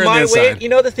Technically, you're it's my inside. wave. You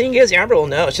know, the thing is, Amber will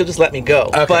know. She'll just let me go.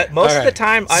 Okay. But most of the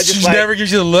time, I just she never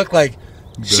gives you the look like.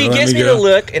 She gives me the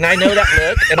look, and I know that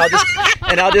look,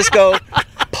 and I'll just go.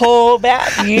 Pull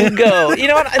back, you go. You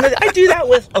know what? I do that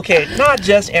with, not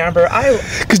just Amber.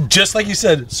 Because just like you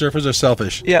said, surfers are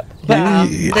selfish. Yeah, but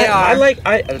they are.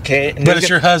 But it's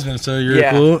your husband, so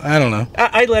you're cool. I don't know.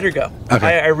 I let her go.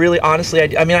 Okay. I really, honestly,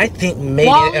 I think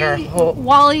maybe in our whole.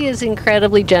 Wally is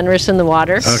incredibly generous in the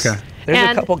water. Okay.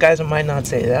 There's a couple guys that might not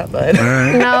say that, but.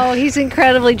 No, he's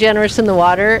incredibly generous in the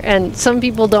water, and some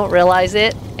people don't realize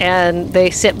it, and they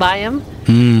sit by him.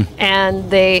 And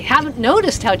they haven't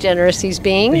noticed how generous he's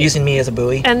being. They're using me as a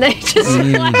buoy. And they just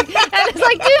and it's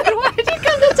like, dude, why did you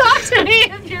come to talk to me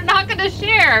if you're not going to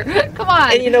share? Come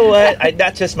on. And you know what?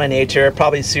 That's just my nature.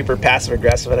 Probably super passive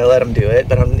aggressive, and I let him do it.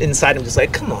 But I'm inside. I'm just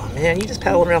like, come on, man, you just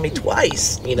paddled around me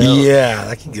twice. You know. Yeah,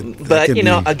 that can get. But you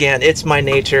know, again, it's my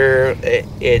nature.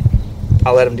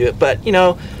 I'll let him do it. But you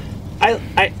know,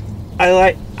 I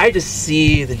just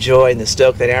see the joy and the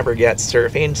stoke that Amber gets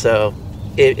surfing. So.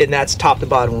 And that's top to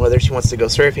bottom. Whether she wants to go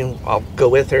surfing, I'll go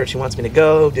with her. If she wants me to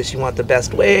go, does she want the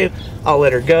best wave? I'll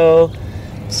let her go.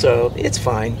 So it's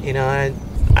fine. You know, I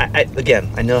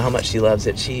know how much she loves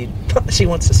it. She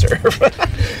wants to surf.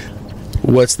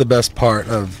 What's the best part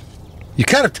of? You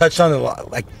kind of touched on it a lot,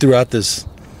 like throughout this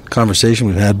conversation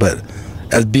we've had, but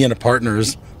as being a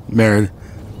partners, married,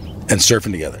 and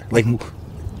surfing together, like,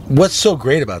 what's so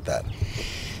great about that?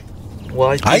 Well,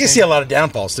 I can see a lot of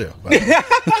downfalls too.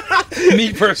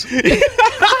 Me personally.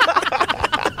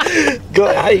 Go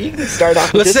ahead. You can start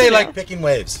off. Let's say like picking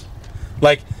waves,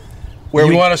 like where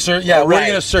you want to surf. Yeah, where are you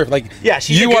going to surf? Like,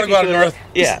 you want to go out north.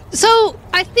 Yeah. So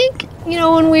I think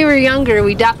when we were younger,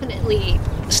 we definitely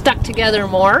stuck together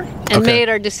more and made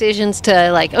our decisions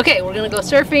to like, okay, we're going to go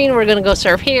surfing. We're going to go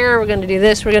surf here. We're going to do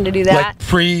this. We're going to do that. Like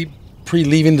pre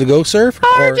leaving to go surf,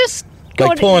 or just.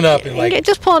 Like pulling up and like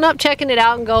just pulling up, checking it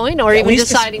out, and going, or even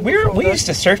deciding. We used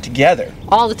to surf together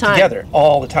all the time.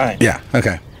 Yeah.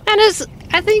 Okay. And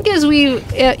I think as we,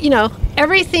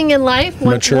 everything in life.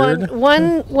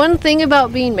 One thing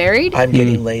about being married. I'm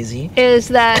getting lazy. Is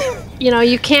that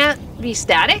you can't be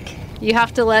static. You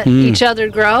have to let each other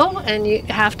grow, and you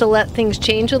have to let things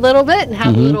change a little bit, and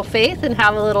have a little faith, and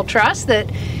have a little trust that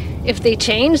if they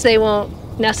change, they won't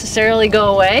necessarily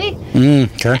go away.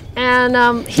 Okay.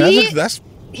 And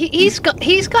he's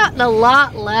gotten a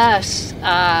lot less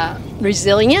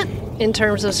resilient in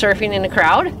terms of surfing in a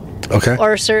crowd. Okay.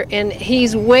 And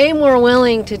he's way more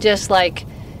willing to just like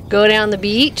go down the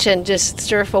beach and just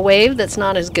surf a wave that's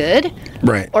not as good.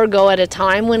 Right. Or go at a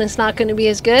time when it's not going to be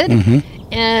as good.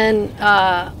 And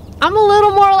I'm a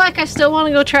little more like I still want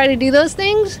to go try to do those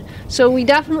things. So we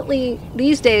definitely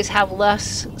these days have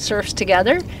less surfs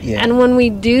together. Yeah. And when we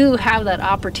do have that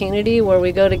opportunity where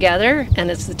we go together and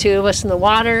it's the two of us in the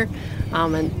water,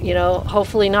 and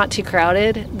hopefully not too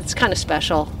crowded, it's kind of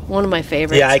special. One of my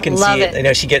favorites. Yeah, I can see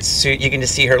it. She gets. You can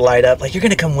just see her light up. Like, you're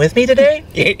gonna come with me today?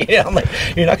 I'm like,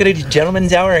 you're not gonna do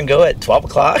gentleman's hour and go at 12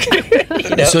 o'clock.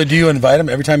 So do you invite him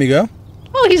every time you go?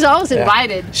 Oh, he's always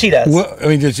invited. She does. Well, I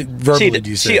mean, verbally, do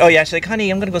you say? She's like, honey,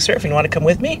 I'm going to go surfing. You want to come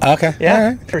with me? Okay. Yeah, all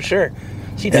right. For sure.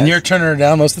 She does. And you're turning her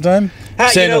down most of the time?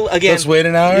 Saying, again, let's wait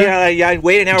an hour? Yeah,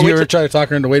 wait an hour. Do you ever try to talk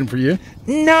her into waiting for you?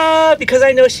 No, because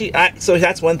I know so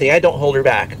that's one thing. I don't hold her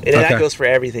back. And that goes for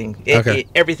everything.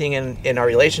 Everything in our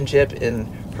relationship, in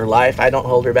her life, I don't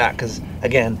hold her back. Because,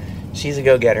 again, she's a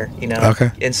go-getter,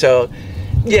 Okay. And so...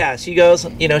 Yeah, she goes,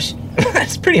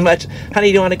 it's pretty much, honey,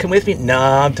 do you want to come with me? No,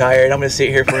 I'm tired. I'm going to sit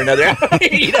here for another hour.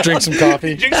 Drink some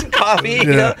coffee.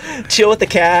 Chill with the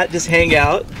cat, just hang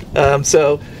out.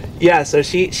 So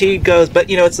she goes, but,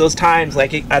 it's those times,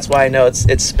 like, that's why I know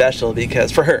it's special,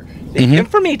 because for her, and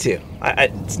for me too.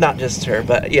 It's not just her,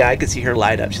 but, yeah, I could see her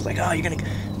light up. She's like, oh, you're going to...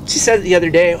 She said the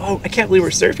other day, oh, I can't believe we're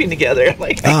surfing together. I'm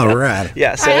like, oh, right.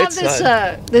 Yeah, so I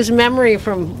have this memory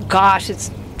from,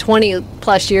 it's 20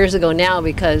 plus years ago now,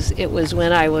 because it was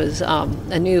when I was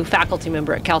a new faculty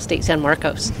member at Cal State San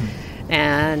Marcos.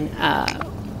 And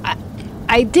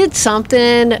I did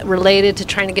something related to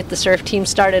trying to get the surf team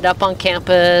started up on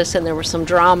campus, and there was some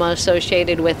drama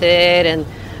associated with it, and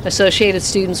Associated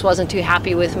Students wasn't too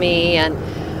happy with me, and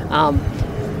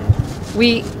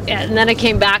and then I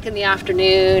came back in the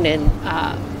afternoon,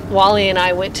 and Wally and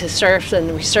I went to surf,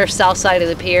 and we surfed south side of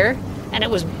the pier, and it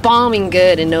was bombing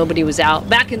good, and nobody was out.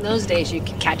 Back in those days, you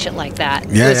could catch it like that.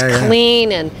 Yeah, it was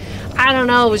clean, and I don't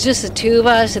know, it was just the two of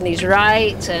us and these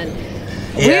rights, and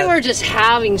we were just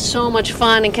having so much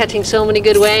fun and catching so many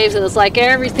good waves, and it's like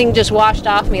everything just washed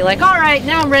off me. Like, all right,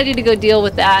 now I'm ready to go deal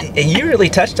with that. And you really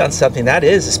touched on something that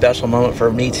is a special moment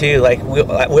for me too. Like we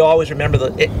always remember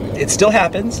it still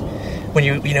happens when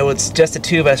you know it's just the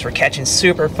two of us. We're catching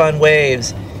super fun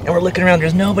waves, and we're looking around.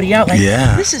 There's nobody out. Like,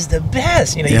 this is the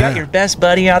best. You know, you got your best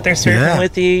buddy out there surfing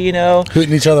with you. You know,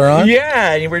 hooting each other on.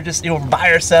 Yeah, and we're just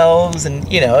by ourselves, and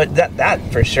that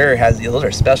for sure has those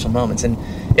are special moments. And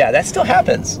yeah, that still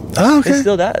happens. Oh, okay. It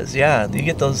still does. Yeah, you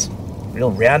get those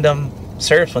random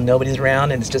surfs when nobody's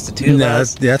around and it's just the two of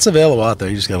us. Yeah, it's available out there.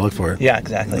 You just gotta look for it. Yeah,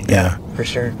 exactly. Yeah, for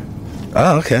sure.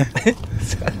 Oh, okay.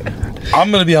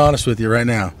 I'm gonna be honest with you right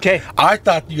now. Okay. I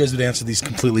thought you guys would answer these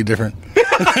completely different.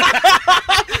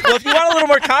 Well, if you want a little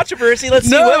more controversy, let's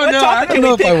see. What I don't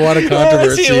know if I want a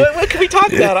controversy. Let's see, what can we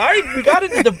talk about? All right, we got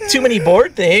into the too many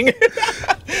board thing.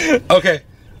 Okay,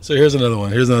 so here's another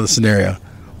one. Here's another scenario.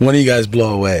 One of you guys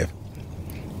blow a wave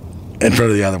in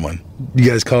front of the other one. You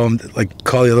guys call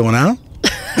the other one out?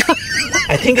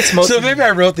 I think it's most. So maybe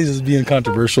I wrote these as being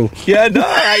controversial. Yeah, no,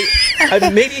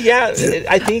 maybe, yeah.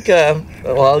 I think,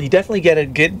 you definitely get a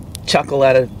good chuckle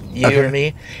out of you or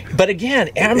me. But again,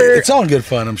 Amber... It's all in good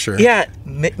fun, I'm sure. Yeah,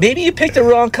 maybe you picked the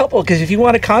wrong couple, because if you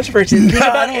want a controversy, think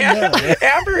about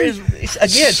Amber is,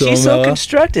 again, she's so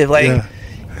constructive. Like,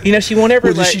 she won't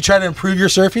ever... Does she try to improve your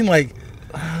surfing? Like,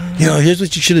 here's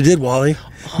what you should have did, Wally.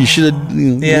 You should have...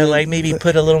 like maybe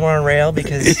put a little more on rail,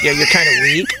 because you're kind of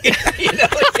weak.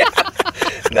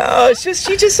 No, it's just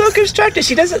she's just so constructive.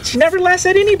 She never laughs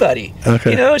at anybody.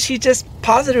 Okay. She's just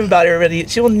positive about everybody.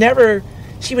 She would never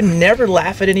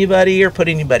laugh at anybody or put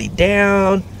anybody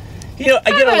down. I get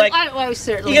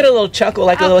you get a little chuckle,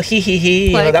 like a little hee hee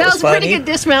hee. Like, that was funny. Pretty good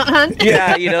dismount, hun.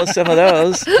 Yeah, some of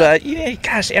those. But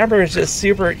gosh, Amber is just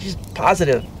she's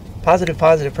positive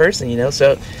person.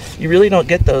 So you really don't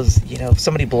get those. If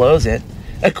somebody blows it.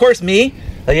 Of course, me.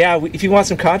 If you want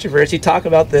some controversy, talk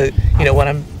about the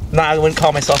when I wouldn't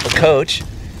call myself a coach,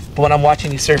 but when I'm watching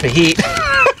you surf a heat,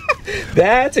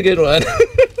 that's a good one.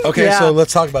 Okay, so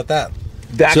let's talk about that.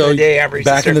 Back in the day, Amber used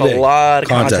to surf a lot of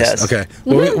contests. Okay,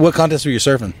 what contests were you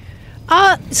surfing?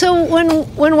 So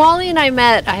when Wally and I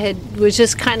met, was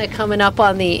just kind of coming up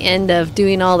on the end of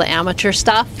doing all the amateur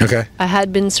stuff. Okay. I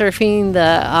had been surfing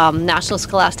the National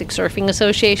Scholastic Surfing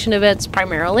Association events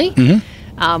primarily,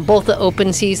 both the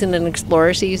open season and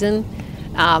explorer season.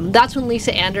 That's when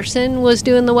Lisa Anderson was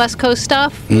doing the West Coast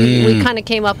stuff. We kind of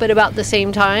came up at about the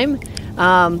same time.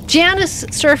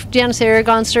 Janice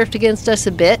Aragon surfed against us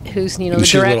a bit, who's the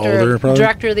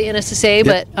director of the NSSA.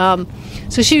 Yep. But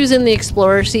so she was in the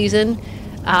explorer season,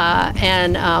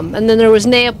 and then there was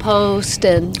Naya Post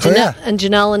and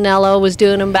Janelle Anello was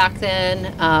doing them back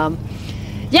then.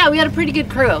 We had a pretty good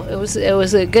crew. It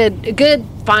was a good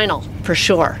final for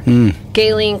sure.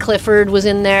 Galen Clifford was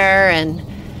in there and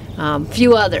a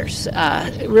few others.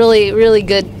 Really, really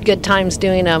good times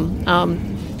doing them.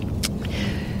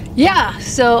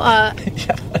 So...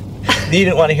 You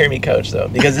didn't want to hear me coach, though,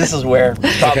 because this is where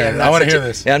probably I want to hear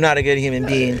this. I'm not a good human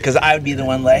being, because I would be the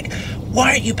one like,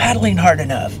 why aren't you paddling hard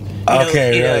enough?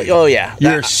 Really? Oh, yeah.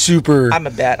 You're super... I'm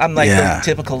like the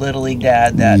typical Little League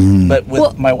dad, but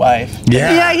with my wife.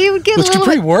 Yeah, he would get Which could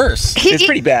be worse. It's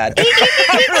pretty bad.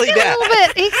 Really bad.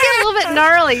 He can get a little bit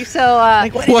gnarly, so...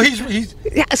 he's...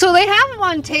 Yeah, so they have him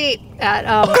on tape at...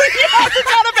 I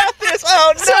forgot about this!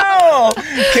 Oh, no!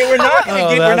 Okay, we're not going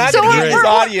to get this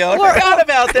audio. I forgot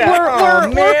about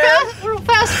that. We're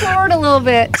fast forward a little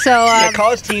bit, so...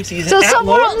 college team season. So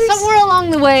somewhere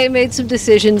along the way, I made some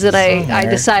decisions that I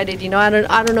decided, I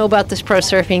don't know about this pro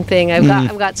surfing thing.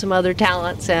 I've got some other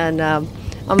talents, and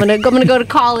I'm gonna go to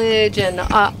college, and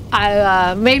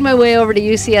I made my way over to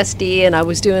UCSD, and I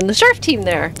was doing the surf team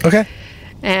there. Okay.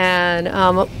 And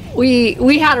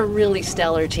we had a really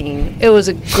stellar team. It was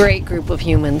a great group of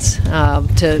humans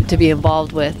to be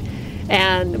involved with.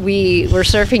 And we were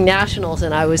surfing nationals,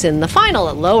 and I was in the final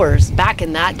at lowers. Back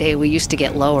in that day, we used to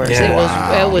get lowers.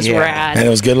 Yeah. It was rad. And it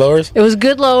was good lowers? It was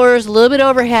good lowers, a little bit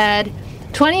overhead.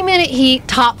 20-minute heat,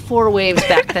 top 4 waves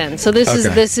back then. So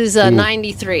this is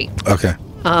 93. Okay.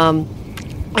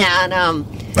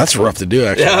 That's rough to do,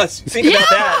 actually. Yeah, think about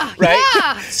that, right?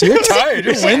 Yeah. So you're tired.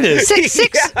 You're winded.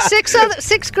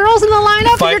 Six girls in the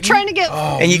lineup, and you're trying to get.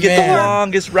 And you get the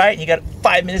longest right, and you got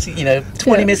 5 minutes, 20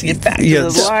 minutes to get back to the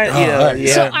line.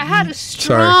 So I had a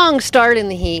strong start in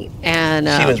the heat, and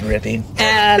she was ripping.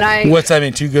 And I. What's that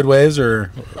mean? 2 good waves,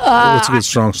 or what's a good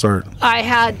strong start? I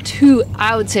had 2,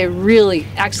 I would say, really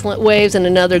excellent waves and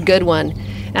another good one.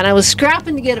 And I was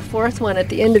scrapping to get a 4th one at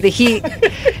the end of the heat.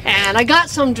 And I got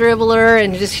some dribbler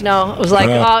and just, it was like,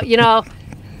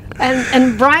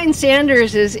 and Brian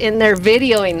Sanders is in there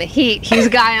videoing the heat. He's a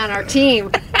guy on our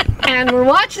team. And we're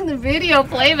watching the video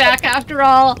playback after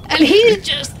all. And he's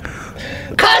just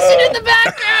cussing in the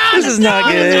background. This is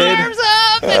not good. His arms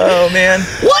up. Oh, man.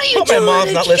 What are you doing? My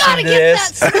mom's not listening to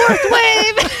this. You gotta get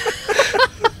that 4th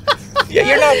wave. Yeah,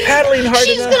 you're not paddling hard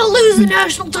She's enough. She's going to lose the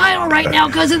national title right now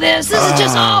because of this. This is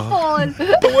just awful.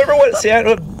 But remember what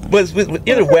Sanders was with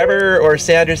either Weber or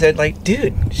Sanders said, like,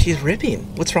 dude, she's ripping.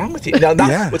 What's wrong with you? No,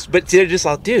 but they're just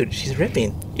like, dude, she's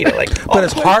ripping. But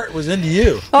his heart was into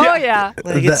you. Oh, yeah.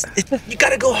 Like, you got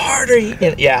to go harder.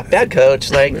 Yeah, bad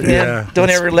coach. Like, man, don't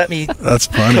ever let me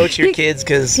coach your kids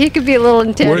because he could be a little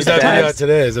intense. Where's that video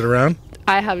today? Is it around?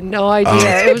 I have no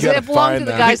idea. It belonged to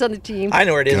the guys on the team. I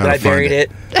know where it is, but I buried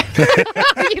it.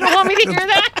 You don't want me to hear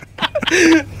that?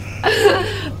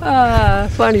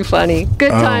 Funny. Good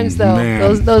times, though.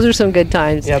 Man. Those are some good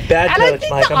times. Yeah, bad coach, and I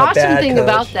think Mike. the awesome thing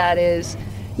about that is,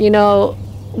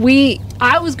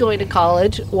 I was going to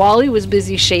college. Wally was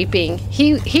busy shaping.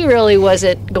 He really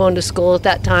wasn't going to school at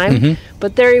that time.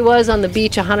 But there he was on the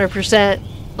beach 100%,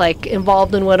 like,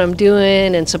 involved in what I'm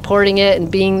doing and supporting it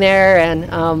and being there.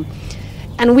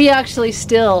 And we actually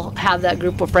still have that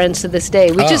group of friends to this day.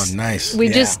 Nice. We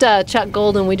just Chuck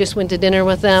Golden. We just went to dinner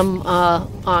with them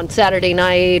on Saturday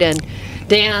night, and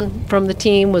Dan from the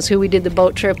team was who we did the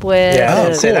boat trip with.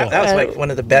 Yeah, cool. That was like one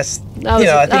of the best.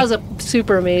 That was a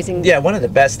super amazing. Yeah, one of the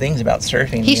best things about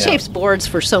surfing. He shapes boards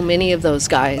for so many of those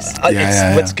guys.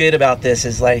 What's good about this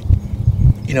is like,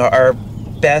 our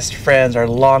best friends, our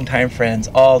longtime friends,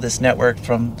 all this network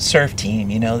from surf team.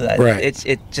 That it's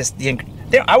just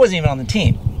I wasn't even on the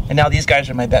team, and now these guys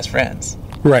are my best friends.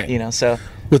 Right. So.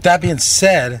 With that being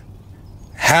said,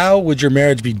 how would your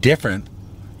marriage be different,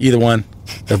 either one,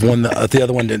 if the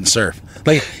other one didn't surf?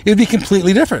 Like, it would be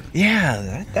completely different.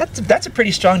 Yeah, that's a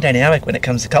pretty strong dynamic when it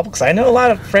comes to couples. Because I know a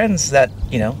lot of friends that,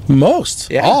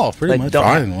 Most. Yeah. All, pretty much.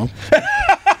 Fine.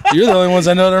 You're the only ones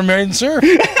I know that are married and surf.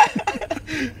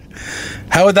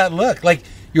 How would that look? Like,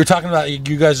 you were talking about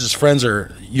you guys as friends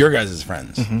or your guys as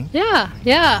friends. Mm-hmm. Yeah.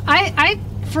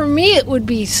 For me, it would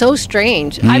be so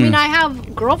strange. I mean, I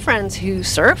have girlfriends who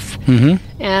surf,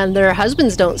 and their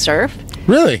husbands don't surf.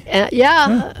 Really? Eva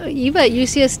at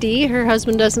UCSD, her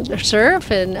husband doesn't surf,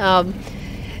 and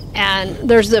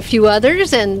there's a few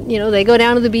others, and they go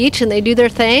down to the beach and they do their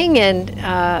thing, and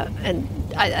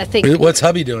I think. What's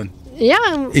hubby doing?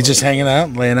 Yeah. He's just hanging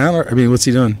out, laying out? Or, what's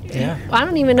he doing? Yeah. I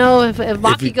don't even know if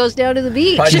Baki goes down to the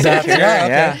beach.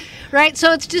 Yeah. Right?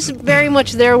 So it's just very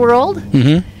much their world.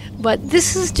 Mm-hmm. But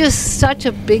this is just such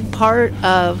a big part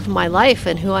of my life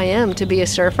and who I am to be a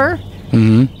surfer.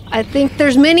 Mm-hmm. I think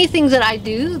there's many things that I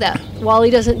do that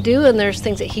Wally doesn't do, and there's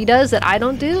things that he does that I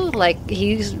don't do. Like,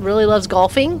 he really loves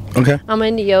golfing. Okay. I'm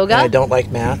into yoga. And I don't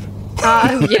like math.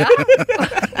 Yeah.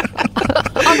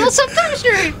 Although sometimes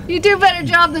you do a better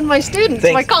job than my students,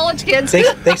 my college kids.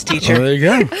 Thanks, teacher. There you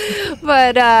go.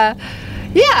 But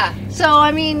yeah, so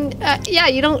I mean,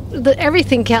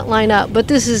 everything can't line up, but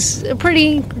this is a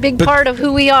pretty big part of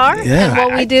who we are and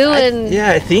what we do.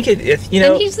 I think it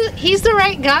And he's the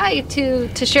right guy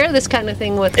to share this kind of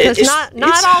thing with, because not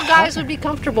all guys would be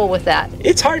comfortable with that.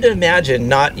 It's hard to imagine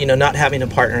not having a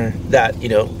partner that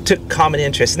took common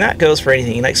interests, and that goes for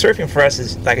anything. Like, surfing for us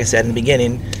is, like I said in the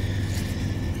beginning,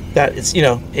 that it's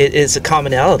it is a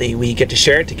commonality. We get to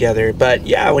share it together. But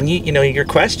yeah, when your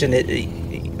question,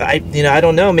 I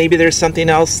don't know. Maybe there's something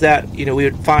else that we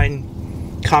would find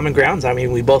common grounds. I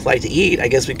mean, we both like to eat. I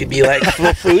guess we could be like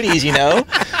foodies,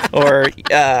 or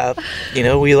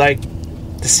we like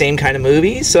the same kind of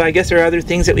movies. So I guess there are other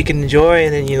things that we can enjoy,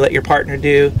 and then you let your partner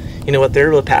do what they're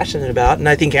really passionate about. And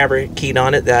I think Amber keyed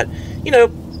on it that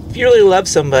if you really love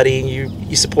somebody and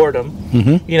you support them,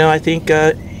 I think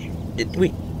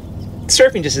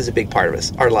surfing just is a big part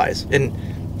of our lives, and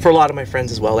for a lot of my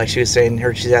friends as well. Like she was saying,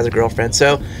 she has a girlfriend,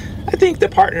 so I think the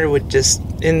partner would just,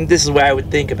 and this is the way I would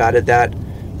think about it, that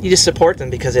you just support them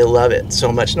because they love it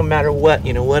so much, no matter what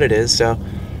what it is. So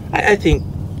I think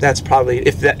that's probably,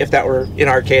 if that were in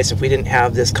our case, if we didn't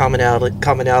have this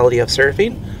commonality of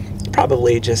surfing,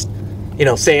 probably just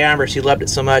say Amber, she loved it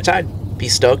so much, I'd be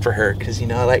stoked for her, because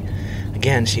I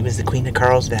again, she was the queen of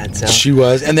Carlsbad. So she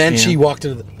was, and then she walked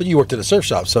into. But you worked at a surf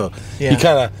shop, so you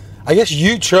kind of. I guess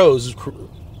you chose.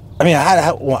 I mean,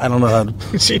 I don't know how.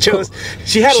 She chose.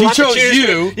 She had a lot to choose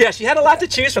from. Yeah, she had a lot to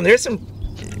choose from. There's some,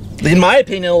 in my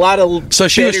opinion, a lot of. So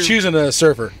she was choosing a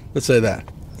surfer. Let's say that.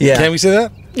 Yeah. Can we say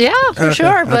that? Yeah, for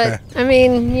sure. But I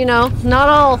mean, not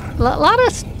all. A lot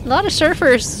of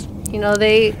surfers.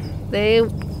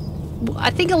 I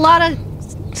think a lot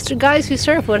of guys who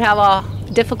surf would have a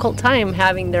difficult time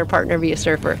having their partner be a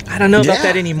surfer. I don't know about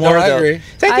that anymore. I though. agree.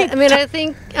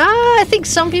 I think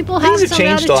some people have things have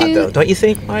changed a lot, though. Don't you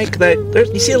think, Mike? That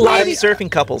you see a lot of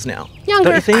surfing couples now.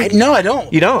 Younger. Don't you think? No, I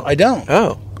don't. You don't? I don't.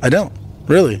 Oh, I don't.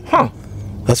 Really? Huh?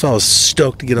 That's why I was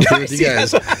stoked to get up here with you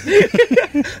guys.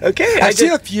 Okay. I've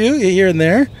seen a few here and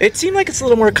there. It seemed like it's a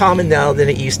little more common now than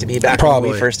it used to be back when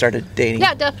we first started dating.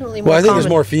 Yeah, definitely more Well, I think common.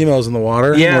 there's more females in the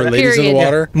water. Yeah, more ladies in the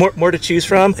water. More to choose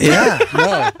from. Yeah,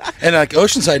 no. And like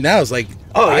Oceanside now is like,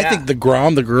 I think the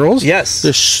girls. Yes.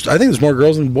 I think there's more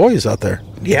girls than boys out there.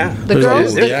 Yeah. The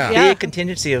girls? There's a big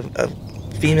contingency of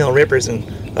female rippers in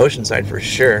Oceanside for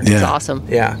sure. Yeah. It's awesome.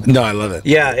 Yeah. No, I love it.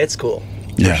 Yeah, it's cool.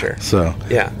 Yeah. For sure. So.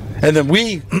 Yeah. And then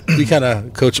we kind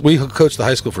of coached. We coached the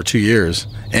high school for 2 years,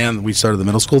 and we started the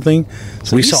middle school thing.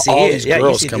 So we saw all these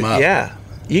girls come up. Yeah,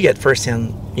 you get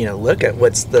firsthand, look at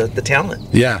what's the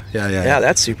talent. Yeah. Yeah,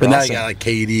 that's super. But now awesome. you got like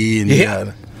Katie and you got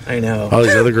I know all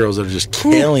these other girls that are just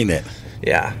killing it.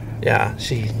 Yeah.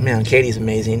 Katie's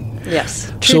amazing.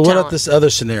 Yes. So what about this other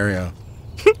scenario?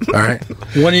 All right,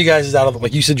 one of you guys is out of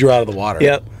like you said you're out of the water.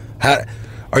 Yep.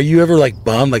 Are you ever like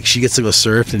bummed like she gets to go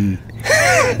surf and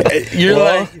you're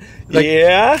like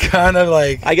kind of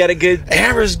like I got a good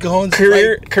Amber's going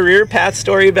career path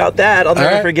story about that. I'll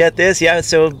never forget this. Yeah,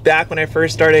 so back when I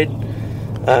first started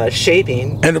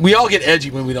shaping, and we all get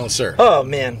edgy when we don't surf. Oh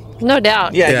man, no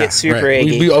doubt. Yeah, I get super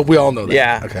eggy. We all know that.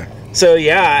 Yeah. Okay. So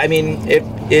yeah, I mean,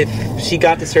 if she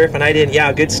got to surf and I didn't,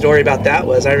 a good story about that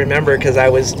was I remember because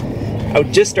I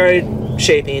just started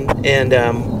shaping and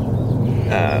I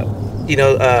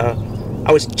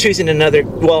was choosing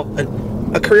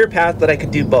a career path that I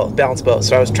could do both, balance both.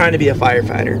 So I was trying to be a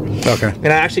firefighter. Okay. And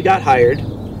I actually got hired,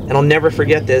 and I'll never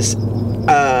forget this.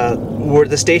 Where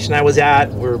the station I was at,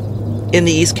 we're in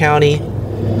the East County,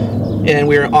 and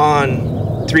we were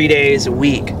on 3 days a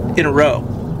week in a row.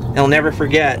 And I'll never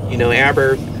forget,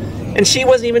 Amber. And she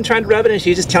wasn't even trying to rub it in.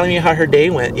 She was just telling me how her day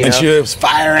went. And she was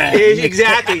firing.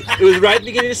 Exactly. It was right at the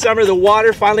beginning of summer. The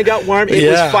water finally got warm. It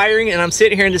was firing. And I'm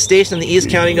sitting here in the station in the East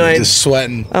County going... Just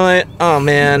sweating. I'm like, oh,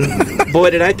 man. Boy,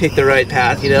 did I pick the right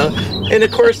path, And,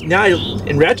 of course, now,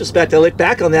 in retrospect, I look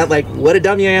back on that like, what a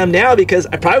dummy I am now because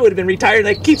I probably would have been retired and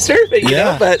I could keep surfing, you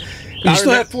know? But... You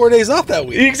still had 4 days off that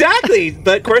week. Exactly.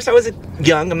 But, of course, I was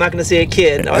young. I'm not going to say a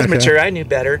kid. I was mature. I knew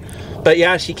better. But,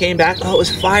 yeah, she came back. Oh, it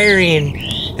was firing.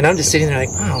 And I'm just sitting there like,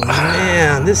 oh,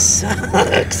 man, this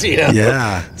sucks,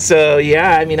 Yeah. So,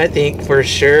 yeah, I mean, I think for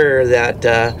sure that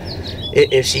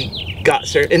if she got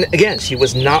certain, and again, she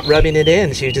was not rubbing it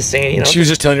in. She was just saying, she was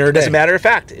just telling you her day. As a matter of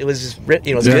fact, it was just,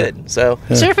 it was good. So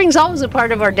surfing's always a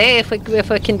part of our day if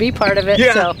it can be part of it.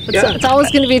 Yeah. So it's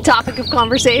always going to be a topic of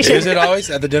conversation. Is it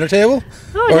always at the dinner table?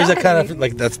 Oh, or is it kind of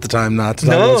like that's the time not to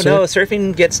talk No, about surf?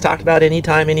 surfing gets talked about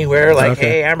anytime, anywhere. Like,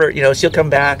 hey, Amber, she'll come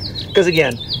back. Because,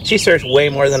 again, she surfs way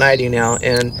more than I do now.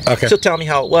 And she'll tell me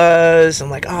how it was.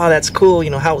 I'm like, oh, that's cool.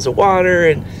 How was the water?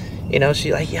 And,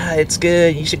 she's like, yeah, it's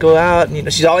good. You should go out.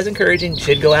 And, she's always encouraging. You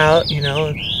should go out,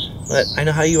 But I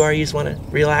know how you are. You just want to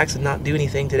relax and not do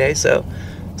anything today. So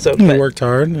you worked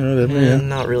hard. Whatever,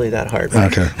 not really that hard.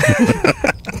 Okay.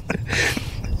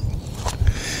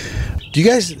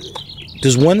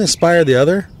 Does one inspire the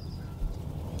other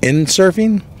in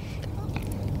surfing?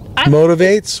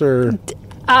 Motivates or?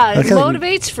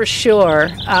 Motivates for sure.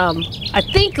 I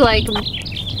think like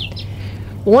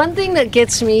one thing that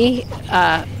gets me,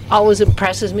 always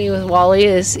impresses me with Wally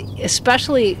is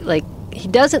especially like he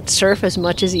doesn't surf as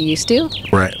much as he used to.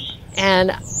 Right.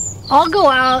 And I'll go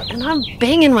out and I'm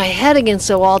banging my head against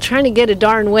the wall trying to get a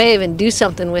darn wave and do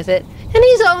something with it. And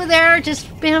he's over there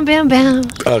just bam, bam, bam.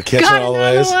 Oh, catching all the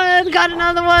waves. Got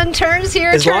another one. Turns here,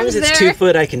 as turns long as it's there. 2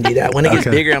 foot, I can do that. When it gets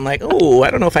bigger, I'm like, oh, I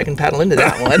don't know if I can paddle into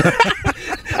that one.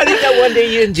 I think that one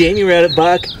day you and Jamie were at a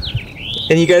buck,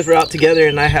 and you guys were out together,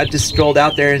 and I had just strolled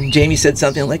out there, and Jamie said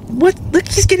something like, "What? Look,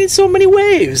 he's getting so many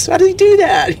waves. How did he do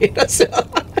that?" So,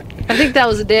 I think that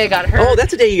was the day I got hurt. oh,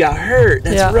 that's the day you got hurt.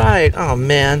 That's right. Oh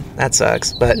man, that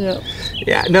sucks. But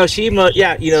yeah, no,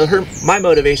 my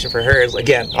motivation for her is,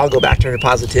 again, I'll go back to her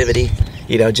positivity.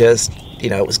 It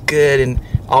was good and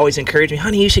always encouraged me,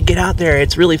 honey, you should get out there.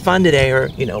 It's really fun today. Or,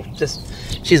 just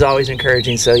she's always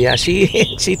encouraging. So yeah, she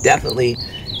definitely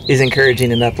is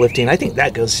encouraging and uplifting. I think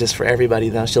that goes just for everybody,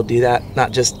 though. She'll do that,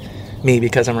 not just me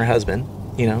because I'm her husband,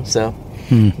 so.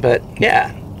 But,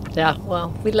 yeah. Yeah,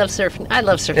 well, we love surfing. I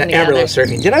love surfing together. Amber loves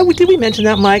surfing. Did we mention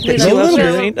that, Mike? That you love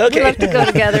surfing? Okay. We love to go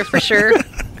together, for sure.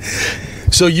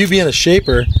 So you being a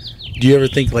shaper, do you ever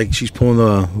think like she's pulling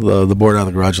the board out of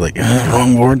the garage like,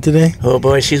 wrong board today? Oh,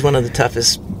 boy, she's one of the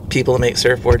toughest people to make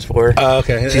surfboards for.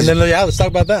 Okay. And then, let's talk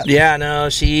about that. Yeah, no,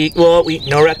 Did she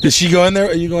go in there?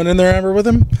 Are you going in there, Amber, with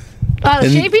him? The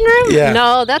shaping room? Yeah.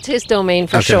 No, that's his domain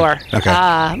for sure.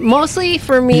 Okay. Mostly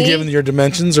for me. You give him your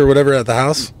dimensions or whatever at the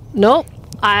house? Nope.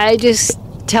 I just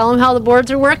tell him how the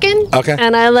boards are working. Okay.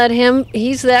 And I let him,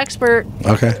 he's the expert.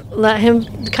 Okay. Let him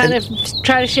kind of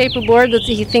try to shape a board that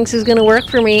he thinks is going to work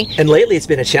for me. And lately it's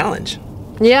been a challenge.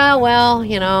 Yeah, well,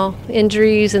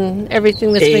 injuries and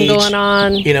everything that's been going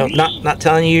on. Not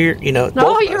telling you,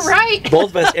 No, you're right.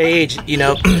 Both of us age,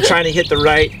 trying to hit the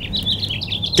right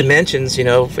dimensions,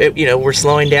 we're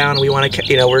slowing down. We want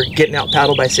to, we're getting out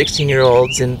paddled by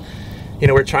 16-year-olds and,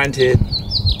 we're trying to,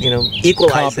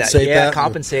 equalize compensate that.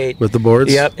 Compensate with the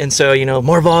boards. Yep. And so,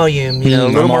 more volume, a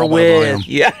little more width.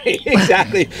 Yeah,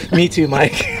 exactly. Me too,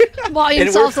 Mike.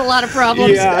 Volume solves a lot of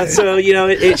problems. Yeah. So,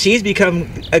 she's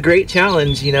become a great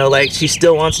challenge, like she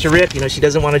still wants to rip, she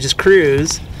doesn't want to just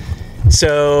cruise.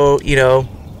 So,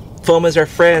 FOMA's our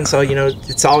friend. So,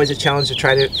 it's always a challenge to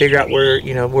try to figure out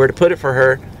where to put it for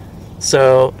her.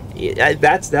 So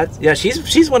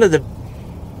she's one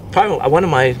of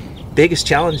my biggest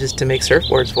challenges to make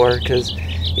surfboards for her because,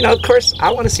 of course, I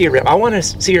want to see her rip. I want to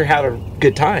see her have a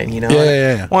good time,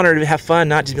 Yeah. I want her to have fun,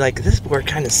 not just be like, this board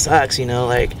kind of sucks,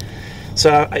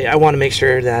 So I want to make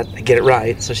sure that I get it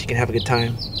right so she can have a good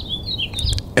time.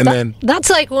 And then that's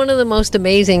like one of the most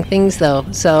amazing things, though.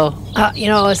 So,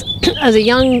 as a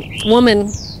young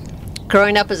woman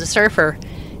growing up as a surfer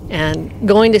and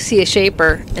going to see a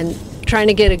shaper and trying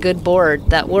to get a good board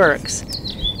that works,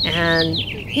 and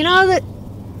that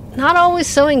not always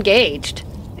so engaged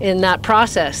in that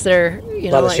process. They're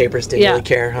a lot of shapers didn't really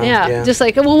care, huh? Yeah, just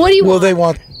like, well, what do you want?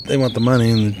 Well, they want the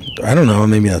money, and I don't know,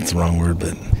 maybe that's the wrong word,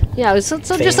 but yeah. So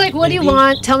just like, what do you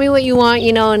want? Tell me what you want,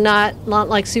 and not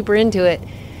like super into it.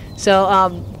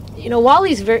 So,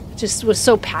 Wally's was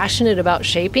so passionate about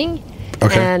shaping,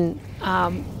 and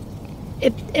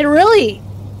it really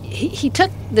he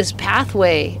took this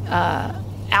pathway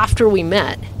after we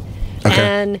met,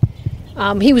 and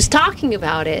he was talking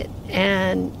about it,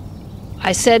 and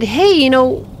I said, hey,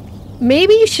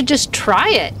 maybe you should just try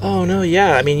it. Oh no,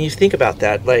 yeah. I mean, you think about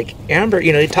that, like Amber.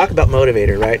 You talk about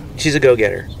motivator, right? She's a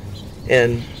go-getter,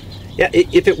 and yeah,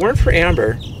 if it weren't for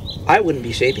Amber, I wouldn't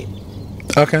be shaping.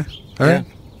 Okay. All right.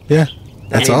 Yeah.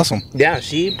 That's awesome. Yeah,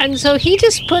 and so he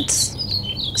just puts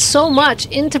so much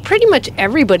into pretty much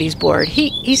everybody's board.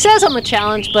 He says I'm a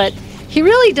challenge, but he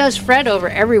really does fret over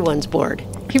everyone's board.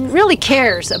 He really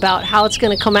cares about how it's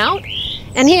going to come out,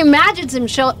 and he imagines him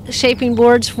shaping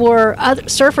boards for other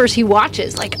surfers he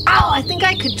watches. Like, I think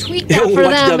I could tweak that for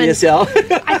them. WSL.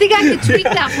 I think I could tweak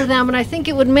that for them, and I think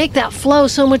it would make that flow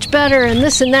so much better, and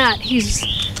this and that. He's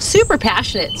super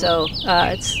passionate, so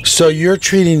it's... So you're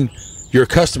treating your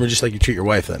customer just like you treat your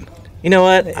wife, then? You know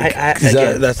what? I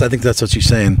think that's what she's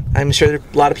saying. I'm sure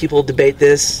a lot of people debate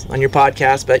this on your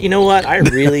podcast, but you know what? I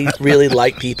really, really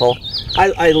like people.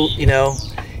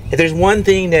 If there's one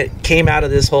thing that came out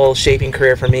of this whole shaping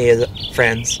career for me is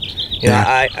friends.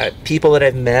 I people that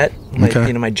I've met,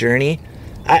 my journey.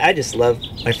 I just love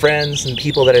my friends and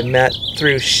people that I've met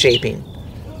through shaping.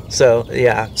 So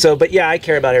but I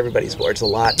care about everybody's boards a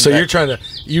lot. So you're trying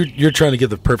to get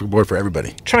the perfect board for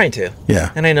everybody. Trying to.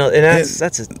 Yeah. And I know, and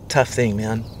that's a tough thing,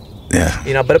 man.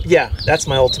 Yeah. But yeah, that's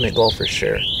my ultimate goal for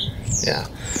sure. Yeah.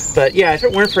 But yeah, if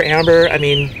it weren't for Amber, I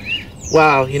mean,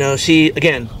 wow,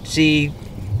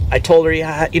 I told her,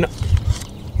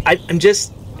 I'm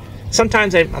just,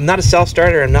 sometimes I'm not a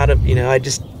self-starter. I'm not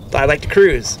I like to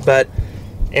cruise. But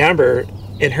Amber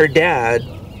and her dad,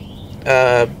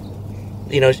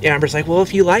 Amber's like, well,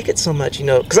 if you like it so much,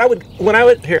 because I'll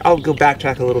go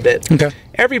backtrack a little bit. Okay.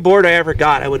 Every board I ever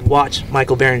got, I would watch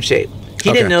Michael Barron shape.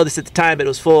 He didn't know this at the time, but it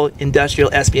was full industrial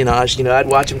espionage. I'd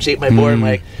watch him shape my board. I'm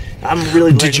like, I'm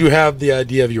really. Did you have the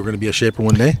idea of you were going to be a shaper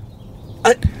one day?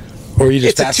 Or were you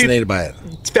just fascinated by it?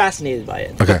 It's fascinated by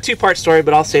it. Okay. It's a 2-part story,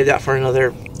 but I'll save that for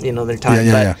another time.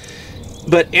 Yeah.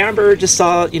 But Amber just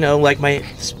saw, like my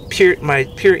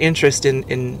pure interest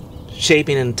in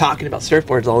shaping and talking about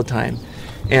surfboards all the time.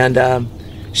 And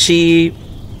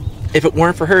if it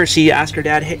weren't for her, she asked her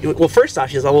dad, hey, well, first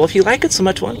off, she's like, well, if you like it so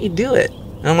much, why don't you do it?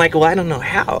 And I'm like, well, I don't know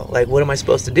how. Like, what am I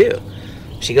supposed to do?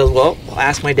 She goes, well, I'll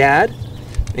ask my dad.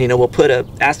 We'll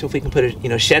ask if we can put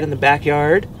a shed in the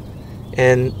backyard,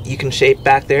 and you can shape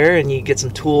back there, and you get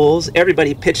some tools.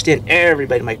 Everybody pitched in.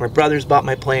 Everybody, my brothers bought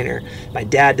my planer. My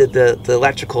dad did the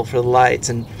electrical for the lights,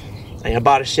 and I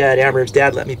bought a shed. Amber's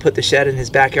dad let me put the shed in his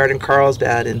backyard in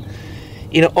Carlsbad, and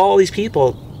all these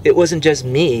people. It wasn't just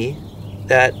me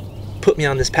that put me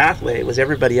on this pathway. It was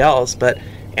everybody else, but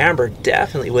Amber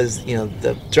definitely was,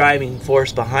 the driving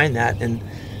force behind that. And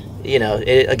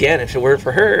again, if it weren't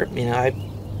for her, I'd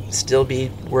still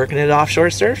be working at an offshore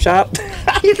surf shop.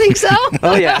 You think so?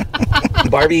 Oh yeah.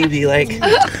 Barbie would be like,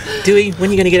 Dewey,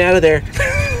 when are you gonna get out of there?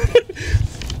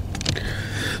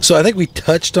 So I think we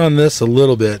touched on this a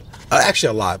little bit, actually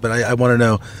a lot, but I want to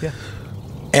know,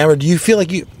 Amber, do you feel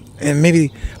like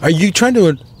are you trying to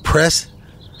impress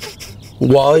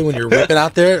Wally when you're whipping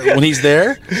out there, when he's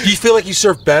there? Do you feel like you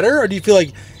surf better, or do you feel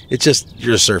like it's just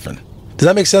you're surfing? Does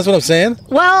that make sense what I'm saying?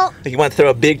 Well, you want to throw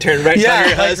a big turn right to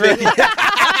your husband?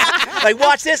 Like,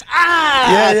 watch this.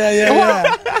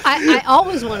 Well, I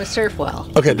always want to surf well.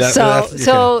 Okay.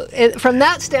 From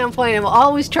that standpoint, I'm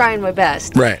always trying my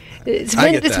best. Right.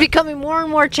 It's becoming more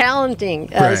and more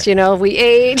challenging as we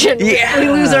age and we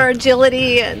lose our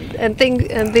agility and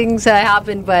things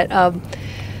happen. But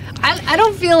I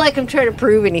don't feel like I'm trying to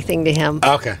prove anything to him.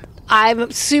 Okay.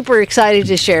 I'm super excited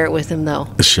to share it with him, though.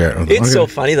 It's so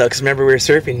funny though, because remember we were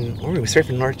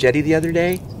surfing North Jetty the other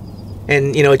day,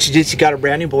 and she got a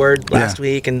brand new board last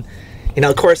week, and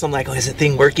of course I'm like, is the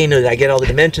thing working? Did I get all the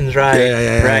dimensions right?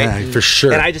 Yeah, for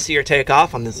sure. And I just see her take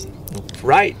off on this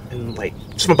right, and like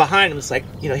just from behind, I'm just like,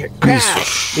 here,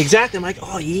 crash. Exactly. I'm like,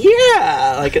 oh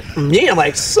yeah, like me. I'm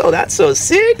like, that's so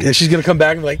sick. Yeah, she's gonna come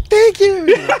back and be like, thank you.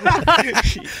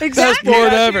 Exactly. Best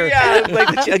board ever. Yeah,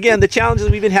 like again, the challenges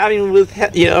we've been having with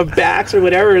backs or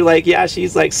whatever. Like,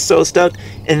 she's like so stoked,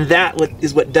 and that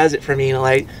is what does it for me.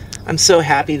 Like, I'm so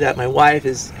happy that my wife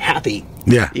is happy.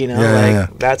 Yeah.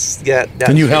 That's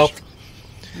and you helped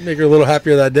make her a little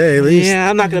happier that day, at least. Yeah,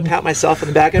 I'm not going to pat myself on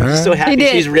the back. I'm just so happy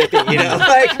she's ripping,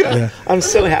 I'm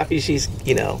so happy she's,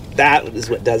 that is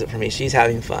what does it for me. She's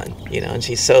having fun, and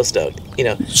she's so stoked,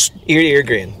 ear to ear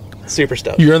grin. Super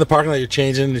stoked. You're in the parking lot, you're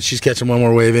changing, and she's catching one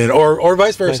more wave in, or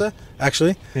vice versa,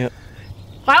 actually. Yeah.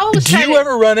 Do you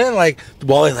ever run in like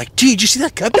Wally, like, dude, did you see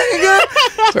that cutback again?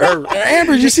 or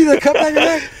Amber, did you see that cutback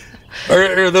again? Or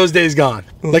are those days gone?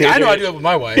 Like, I know I do it with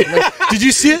my wife. Like, did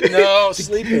you see it? No,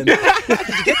 sleeping. Did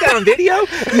you get that on video?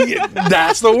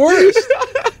 That's the worst.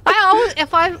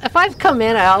 If I've come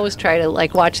in, I always try to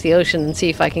like watch the ocean and see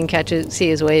if I can see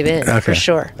his wave in for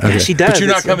sure. Okay. Yeah, she does. But you're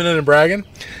not coming in and bragging?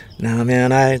 No,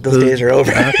 man. Those days are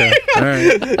over. Okay, all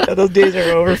right. Those days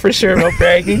are over for sure. No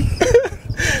bragging.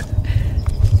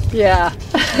 Yeah.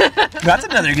 That's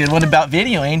another good one about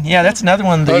videoing. Yeah, that's another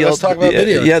one. Let's talk about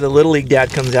videoing. Yeah, the Little League dad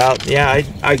comes out. Yeah,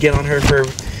 I get on her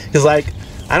because like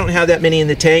I don't have that many in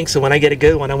the tank, so when I get a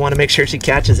good one, I want to make sure she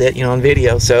catches it, on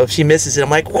video. So if she misses it, I'm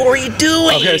like, what were you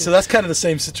doing? Okay, so that's kind of the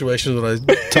same situation that I was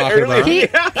talking about.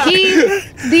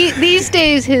 These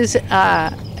days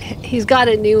he's got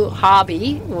a new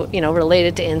hobby,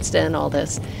 related to Insta and all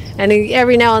this, and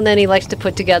every now and then he likes to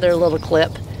put together a little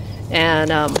clip.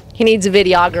 And he needs a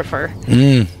videographer.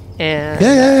 And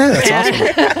that's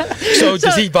awesome. So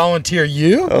does he volunteer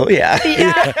you? Oh yeah.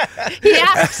 He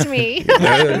asks me.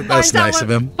 That's nice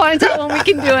of him. Finds out when we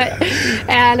can do it.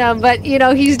 And but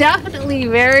he's definitely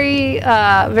very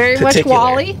much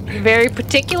Wally, very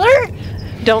particular.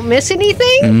 Don't miss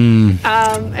anything.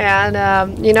 But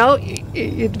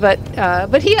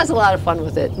he has a lot of fun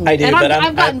with it. I do, and but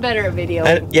I've gotten better at video.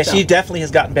 She definitely has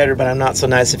gotten better, but I'm not so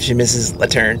nice if she misses a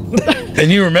turn.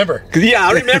 And you remember? Yeah,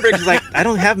 I remember because I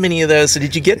don't have many of those. So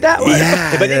did you get that one?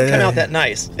 Yeah, but it didn't come out that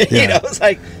nice. It's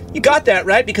like, you got that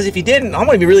right, because if you didn't, I'm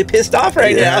going to be really pissed off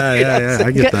right now. Yeah,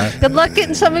 I get that. Good luck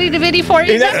getting somebody to video for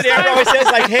you. And that's what Amber always says,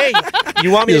 like, hey,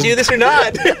 you want me to do this or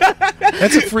not?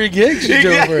 That's a free gig she's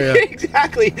doing for you.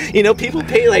 Exactly. People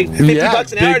pay like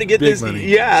 $50 an hour to get this. Money.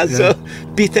 Yeah, so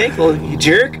be thankful, you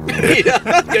jerk.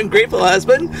 Ungrateful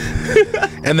husband.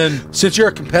 And then, since you're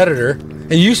a competitor,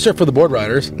 and you surf for the board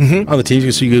riders on the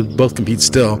teams, so you could both compete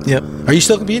still. Yep. Are you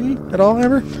still competing at all,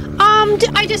 Amber?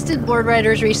 I just did board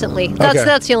riders recently.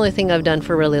 That's the only thing I've done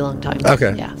for a really long time.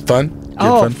 Okay. Yeah. Fun?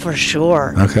 Fun? For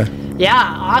sure. Okay. Yeah,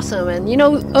 awesome. And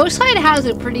Oside has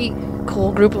a pretty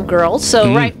cool group of girls.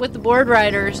 So right with the board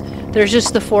riders, there's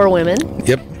just the 4 women.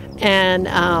 Yep. And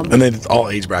then all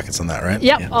age brackets on that, right?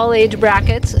 Yep, all age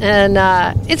brackets, and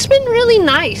it's been really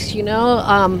nice.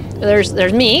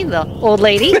 There's me, the old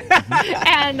lady,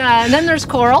 and then there's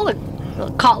Coral, the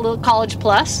little college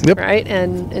plus, right?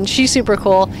 And she's super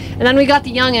cool. And then we got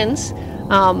the youngins,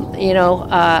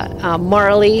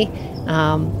 Marley,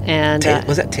 And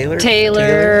was that Taylor?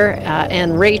 Taylor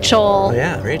and Rachel. Oh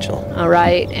yeah, Rachel. All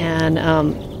right, and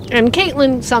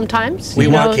Caitlin sometimes. We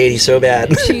want Katie so bad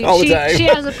all the time. She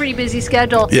has a pretty busy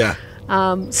schedule. Yeah.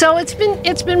 So it's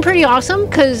been pretty awesome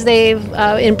because they've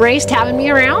embraced having me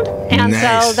around, and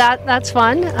Nice. so that's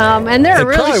fun. And they're a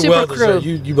really super crew.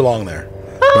 You belong there,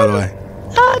 by the way.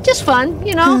 Just fun,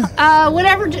 you know.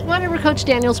 Whatever Coach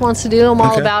Daniels wants to do, I'm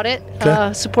all Okay. about it.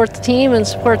 Okay. Support the team and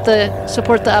support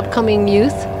the upcoming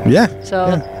youth. Yeah. So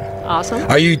awesome.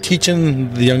 Are you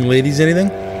teaching the young ladies anything?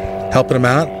 Helping them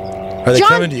out? Are they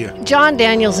coming to you? John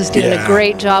Daniels is doing a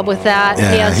great job with that.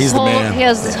 Yeah, he's the man. He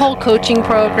has this whole coaching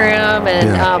program, and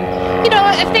you know,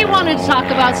 if they wanted to talk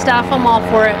about stuff, I'm all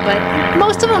for it. But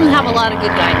most of them have a lot of good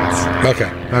guidance, Okay.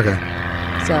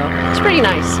 so it's pretty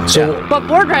nice. So- but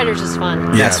board riders is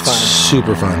fun. Yeah, That's it's fun.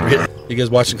 super fun. Really? You guys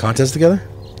watching contests together?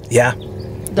 Yeah.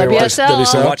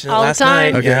 WSL, watching it all last the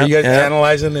time. night. Okay. Yeah, You guys yeah.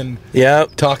 analyzing and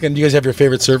Yep. talking? Do you guys have your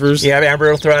favorite surfers? Yeah, Amber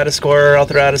will throw out a score. I'll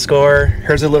throw out a score.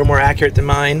 Hers is a little more accurate than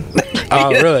mine. Oh,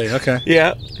 really? Okay.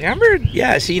 Yeah, Amber.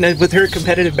 Yeah, she, you know, with her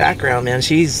competitive background, man,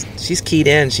 she's keyed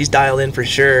in. She's dialed in for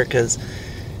sure because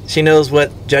she knows what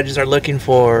judges are looking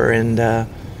for, and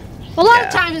A lot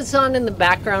of times it's on in the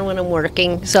background when I'm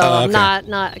working, so Oh, I'm okay.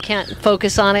 not I can't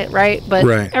focus on it, right? But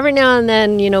Right. every now and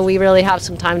then, you know, we really have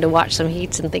some time to watch some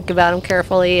heats and think about them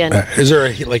carefully. And Is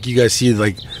there like you guys see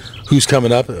like who's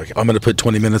coming up? Like, I'm going to put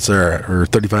 20 minutes or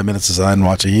 35 minutes aside and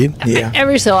watch a heat. yeah.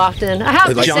 every so often, I have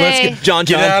to Like, say, John.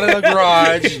 Get out of the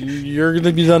garage. You're going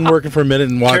to be done working for a minute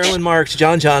and watch. Carolyn Marks,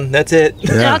 John. That's it.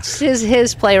 Yeah. that's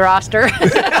his play roster.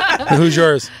 Who's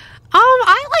yours?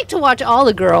 I like to watch all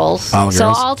the girls, All the so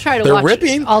girls. I'll try to They're watch.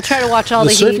 ripping. I'll try to watch all The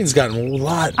the surfing's heats. gotten a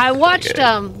lot. I watched,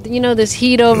 you know, this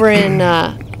heat over in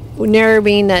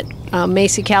Narrabeen that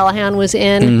Macy Callahan was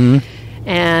in, Mm-hmm.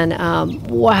 and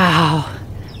wow,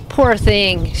 poor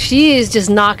thing. She is just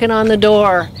knocking on the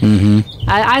door. Mm-hmm.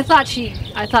 I thought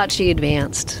she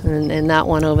advanced in that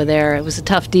one over there. It was a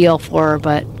tough deal for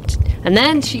her, and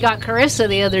then she got Carissa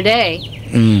the other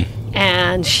day,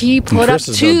 and she put up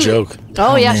Carissa's two. no joke.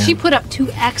 Oh yeah, man. she put up 2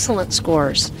 excellent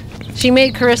scores. She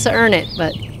made Carissa earn it,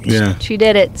 but Yeah. she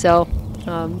did it. So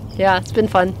yeah, it's been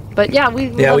fun. But yeah, we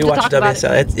love we to watch talk about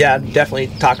it. WSL. Yeah, definitely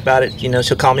talk about it. You know,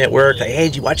 she'll call me at work like, "Hey,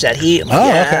 did you watch that heat?" I'm like, Oh,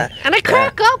 yeah. okay. And I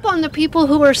crack up on the people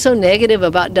who are so negative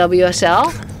about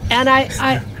WSL.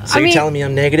 And So you're telling me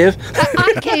I'm negative?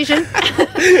 on occasion.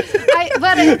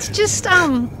 But it's just,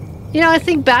 you know, I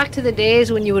think back to the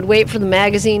days when you would wait for the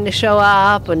magazine to show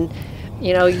up, and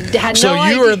you know, you had So no you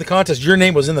idea. were in the contest. Your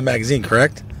name was in the magazine,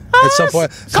 correct? At some point,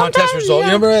 contest sometimes, result. yeah.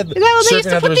 You remember No, they used surfing to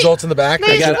had the put the- results in the back?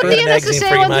 they I got used to it put for the the magazine NSSA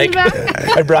for you, ones in Mike. the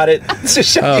back. I brought it. To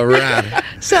show Oh, you. rad.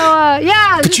 So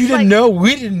yeah, But you didn't know.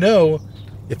 We didn't know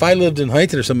if I lived in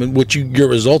Huntington or something. What your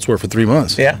results were for 3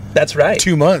 months? Yeah, that's right.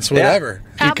 2 months, whatever.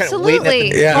 You're kinda waiting at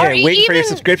Absolutely. the- Yeah. Or waiting for your even-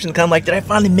 subscription to come. Like, did I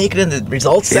finally make it in the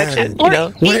results section? Or- You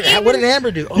know, What did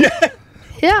Amber do? Oh,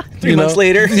 Yeah. 3 months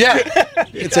later. Yeah,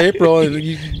 it's April. And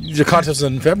your contest is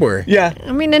in February. Yeah.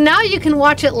 I mean, and now you can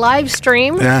watch it live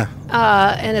stream. Yeah,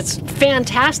 And it's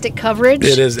fantastic coverage.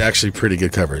 it is actually pretty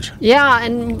good coverage. Yeah,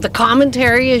 and the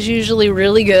commentary is usually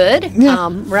really good.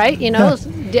 Right? You know,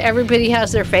 everybody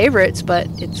has their favorites, but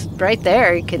it's right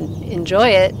there. You can enjoy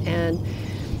it. And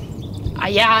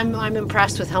I'm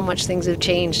impressed with how much things have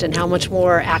changed and how much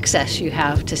more access you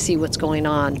have to see what's going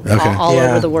on all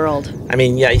Yeah. over the world. I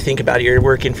mean, yeah, you think about it. You're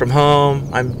working from home.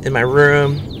 I'm in my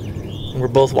room. And we're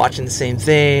both watching the same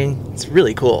thing. It's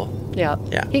really cool. Yeah.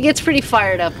 Yeah. He gets pretty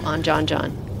fired up on John.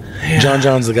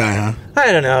 John's the guy, huh?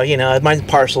 I don't know. You know, mine's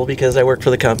partial because I work for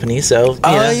the company. So,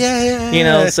 yeah. you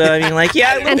know, so I mean, like,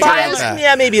 yeah, a little And biased. Tyler.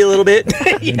 Yeah, maybe a little bit.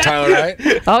 And Tyler,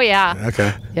 right? Oh, yeah.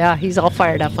 Okay. Yeah, he's all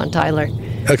fired up on Tyler.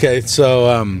 Okay,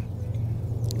 so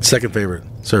second favorite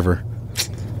surfer.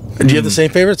 Do you have the same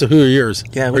favorites, or who are yours?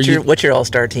 Yeah, Or what's your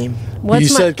all-star team? What's you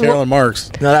said my- Carolyn Marks.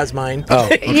 No, that's mine. Oh,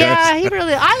 okay. Yeah,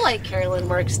 I like Carolyn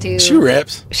Marks too. She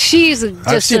rips. She's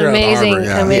just seen an her on the amazing, harbor,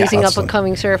 yeah. amazing Yeah, up and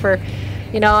coming surfer.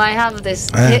 You know, I have this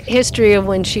history of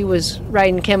when she was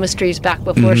riding chemistries back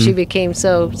before Mm-hmm. she became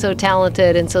so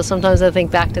talented, and so sometimes I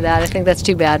think back to that. I think that's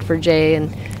too bad for Jay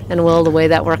and Will, the way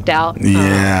that worked out.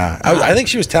 Yeah, I think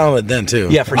she was talented then too.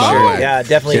 Yeah, for By the sure. way. Yeah,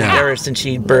 definitely Yeah. first, and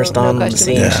she burst No on the question.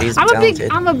 scene. Yeah. She's I'm talented.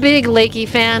 a big Lakey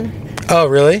fan. Oh,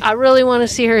 really? I really want to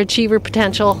see her achieve her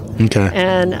potential. Okay.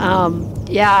 And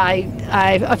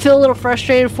I feel a little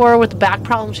frustrated for her with the back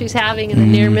problems she's having and the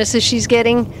near misses she's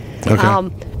getting. Okay.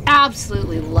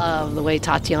 Absolutely love the way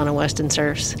Tatiana Weston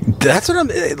surfs. That's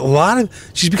what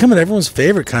she's becoming everyone's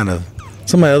favorite kind of.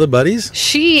 Some of my other buddies.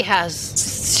 She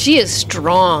is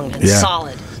strong and Yeah.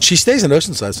 solid. She stays in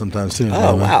Oceanside sometimes too.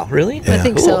 Oh, wow. Really? Yeah. I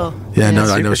think Cool. so. Yeah, no, I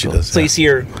Super know she cool. does. So yeah. you see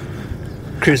her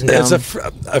cruising down. It's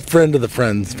a friend of the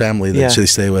friend's family that Yeah. they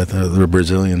stay with. They're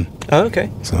Brazilian. Oh, okay.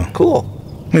 So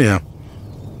Cool. yeah,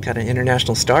 Got an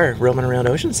international star roaming around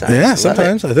Oceanside. yeah. Love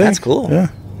Sometimes it. I think That's cool. Yeah,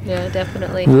 Yeah,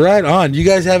 definitely. right on. You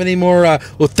guys have any more?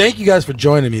 Well, thank you guys for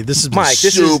joining me. This has been Mike,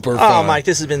 super fun. Oh, Mike,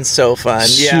 this has been so fun.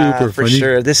 Yeah, Super for fun.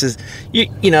 sure. This is you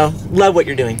know, love what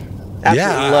you're doing. Absolutely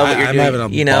Yeah, love what you're I'm doing. having a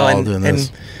you know, ball and, doing and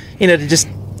this. you know,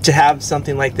 to have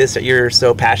something like this that you're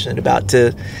so passionate about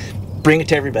to bring it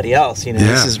to everybody else. You know,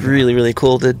 Yeah. this is really, really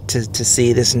cool to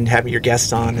see this and have your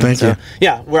guests on. And Thank you.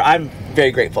 Yeah, I'm very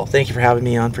grateful. Thank you for having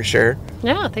me on for sure.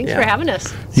 Yeah, thanks Yeah. for having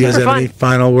us. You guys Super have fun. any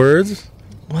final words?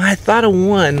 Well, I thought of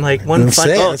one fun.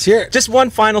 Say it. Let's hear it. Just one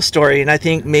final story, and I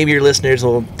think maybe your listeners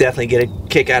will definitely get a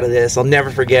kick out of this. I'll never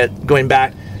forget going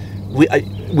back.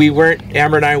 We weren't,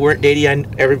 Amber and I weren't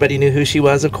dating. Everybody knew who she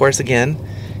was, of course, again.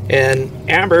 And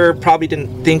Amber probably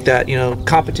didn't think that, you know,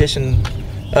 competition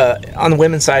on the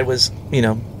women's side was, you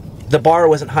know, the bar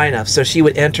wasn't high enough, so she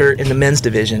would enter in the men's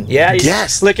division. Yeah,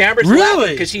 Yes. Look, Amber's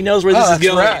Really? because she knows where this is that's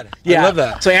going. rad. I love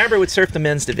that. So Amber would surf the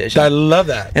men's division. I love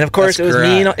that. And of course, That's it was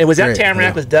me. great. It was at Great. Tamarack. Yeah.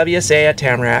 It was WSA at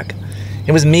Tamarack.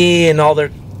 It was me and all the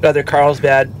other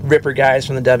Carlsbad Ripper guys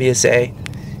from the WSA.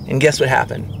 And guess what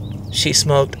happened? She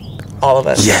smoked all of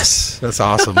us. Yes, that's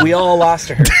awesome. We all lost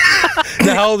to her.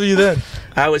 Now, how old are you then?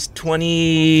 I was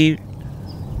probably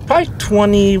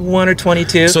 21 or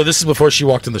 22. So this is before she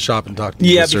walked in the shop and talked to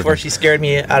you. yeah, about before surfing. she scared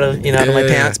me out of out of my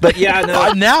pants. But yeah,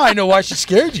 no. Now I know why she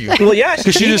scared you. Well, yeah,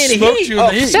 because she just smoked you in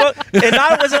the heat. And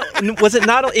not was it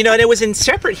not, you know, and it was in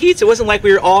separate heats. It wasn't like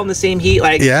we were all in the same heat.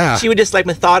 Like, Yeah. she would just like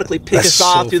methodically pick That's us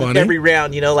off so through funny. every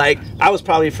round. You know, like I was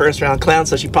probably a first round clown,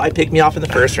 so she probably picked me off in the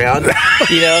first round.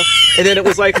 You know, and then it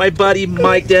was like my buddy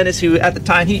Mike Dennis, who at the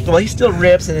time he still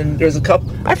rips, and then there's a couple.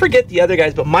 I forget the other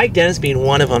guys, but Mike Dennis being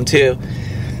one of them too.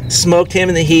 Smoked him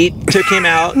in the heat, took him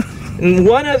out. And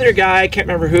one other guy, I can't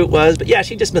remember who it was, but yeah,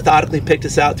 she just methodically picked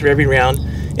us out through every round.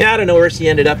 And I don't know where she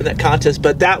ended up in that contest,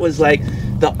 but that was like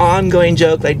the ongoing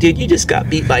joke, like, dude, you just got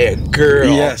beat by a girl.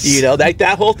 Yes. You know, like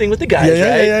that whole thing with the guys, Yeah,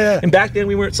 right? yeah. And back then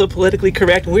we weren't so politically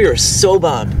correct, and we were so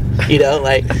bummed. You know,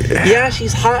 like, yeah,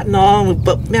 she's hot and all,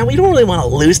 but man, we don't really want to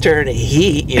lose to her in the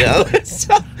heat, you know?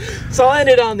 so I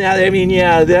ended on that. I mean,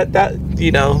 yeah, that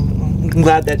you know, I'm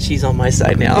glad that she's on my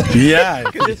side now. Yeah.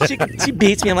 She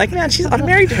beats me. I'm like, man, I'm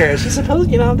married to her. She's supposed,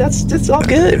 you know, that's all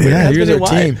good. We're Yeah, husband here's and our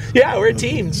wife. team. Yeah, we're a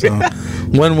team. So,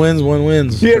 one wins, one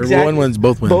wins. Yeah, Or exactly. one wins,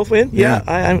 both win. Both win? Yeah,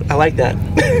 I like that.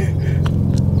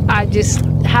 I just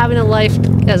having a life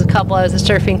as a couple, as a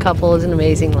surfing couple, is an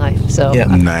amazing life. So Yeah.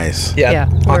 Nice. Yeah, Yeah,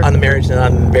 on the marriage, and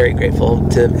I'm very grateful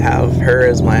to have her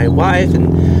as my wife,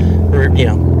 and you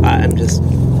know, I'm just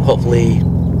hopefully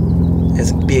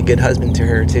be a good husband to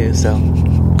her too. So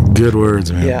Good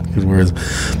words, man. Yeah. Good words.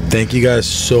 Thank you guys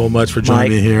so much for joining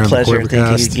me here on pleasure. the Thank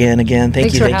QuiverCast. you again. Thank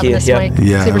thanks you. for Thank having you. us, Yeah. Mike.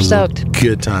 Yeah, Super it was stoked.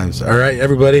 Good times. All right,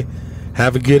 everybody.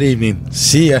 Have a good evening.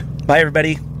 See ya. Bye,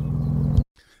 everybody.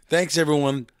 Thanks,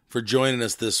 everyone, for joining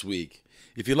us this week.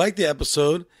 If you liked the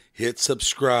episode, hit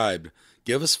subscribe,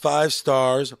 give us 5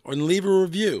 stars, or leave a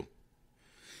review.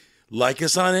 Like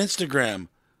us on Instagram,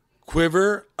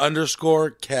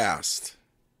 quiver_cast.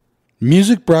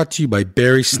 Music brought to you by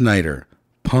Barry Snyder,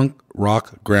 Punk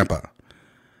Rock Grandpa.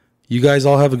 You guys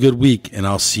all have a good week, and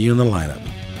I'll see you in the lineup.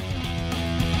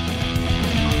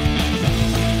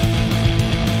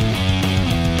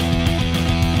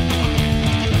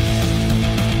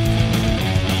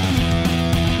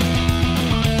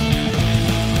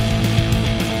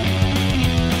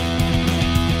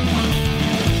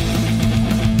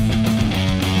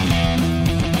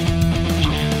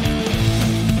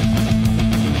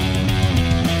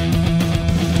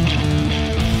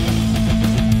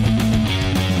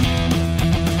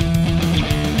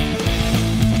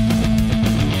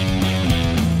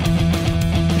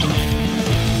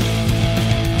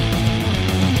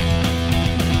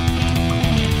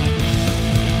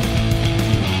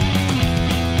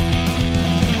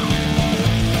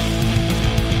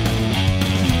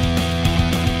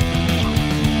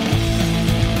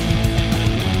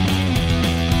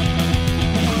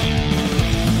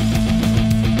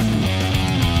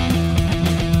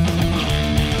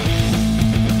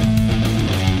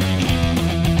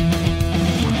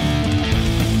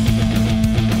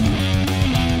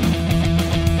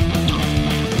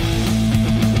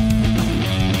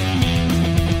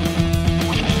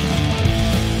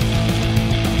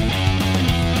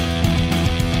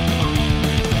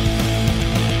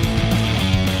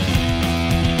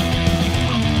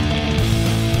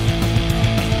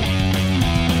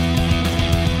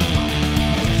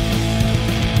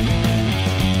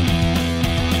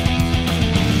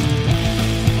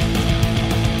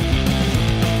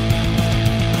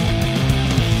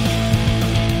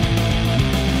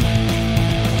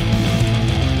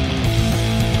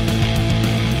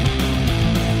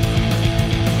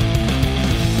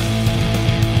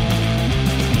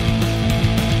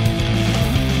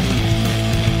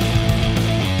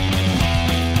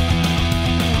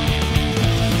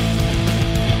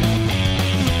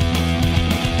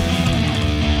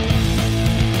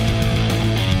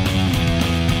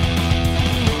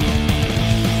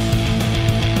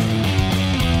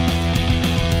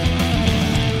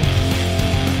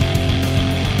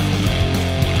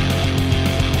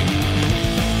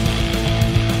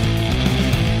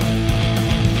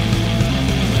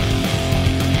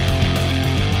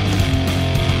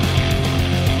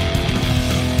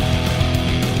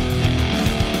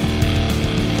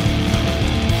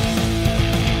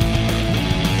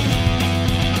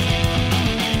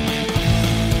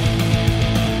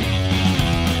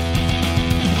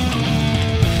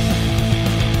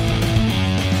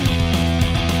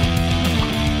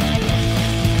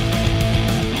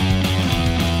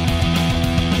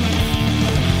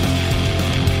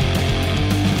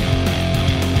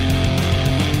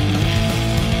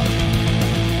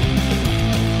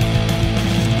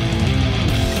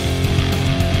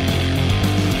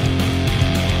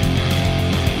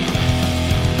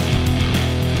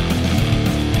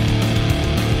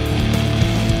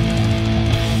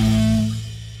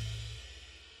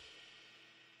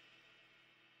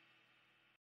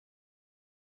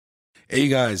 Hey, you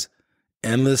guys,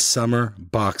 Endless Summer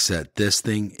box set. This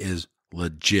thing is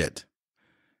legit.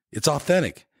 It's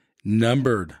authentic,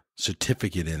 numbered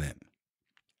certificate in it.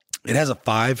 It has a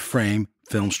 5-frame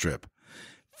film strip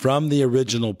from the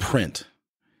original print.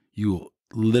 You will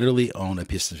literally own a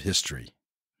piece of history.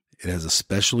 It has a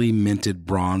specially minted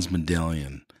bronze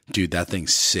medallion. Dude, that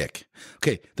thing's sick.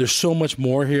 Okay, there's so much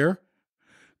more here.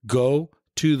 Go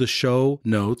to the show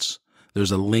notes.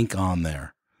 There's a link on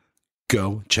there.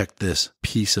 Go check this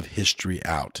piece of history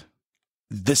out.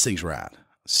 This thing's rad.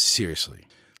 Seriously.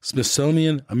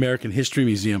 Smithsonian American History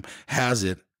Museum has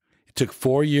it. It took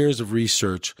 4 years of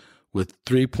research with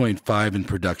 3.5 in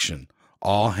production,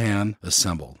 all hand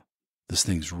assembled. This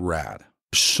thing's rad.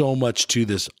 So much to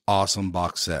this awesome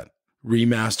box set.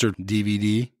 Remastered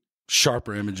DVD,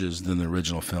 sharper images than the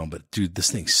original film, but dude,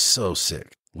 this thing's so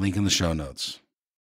sick. Link in the show notes.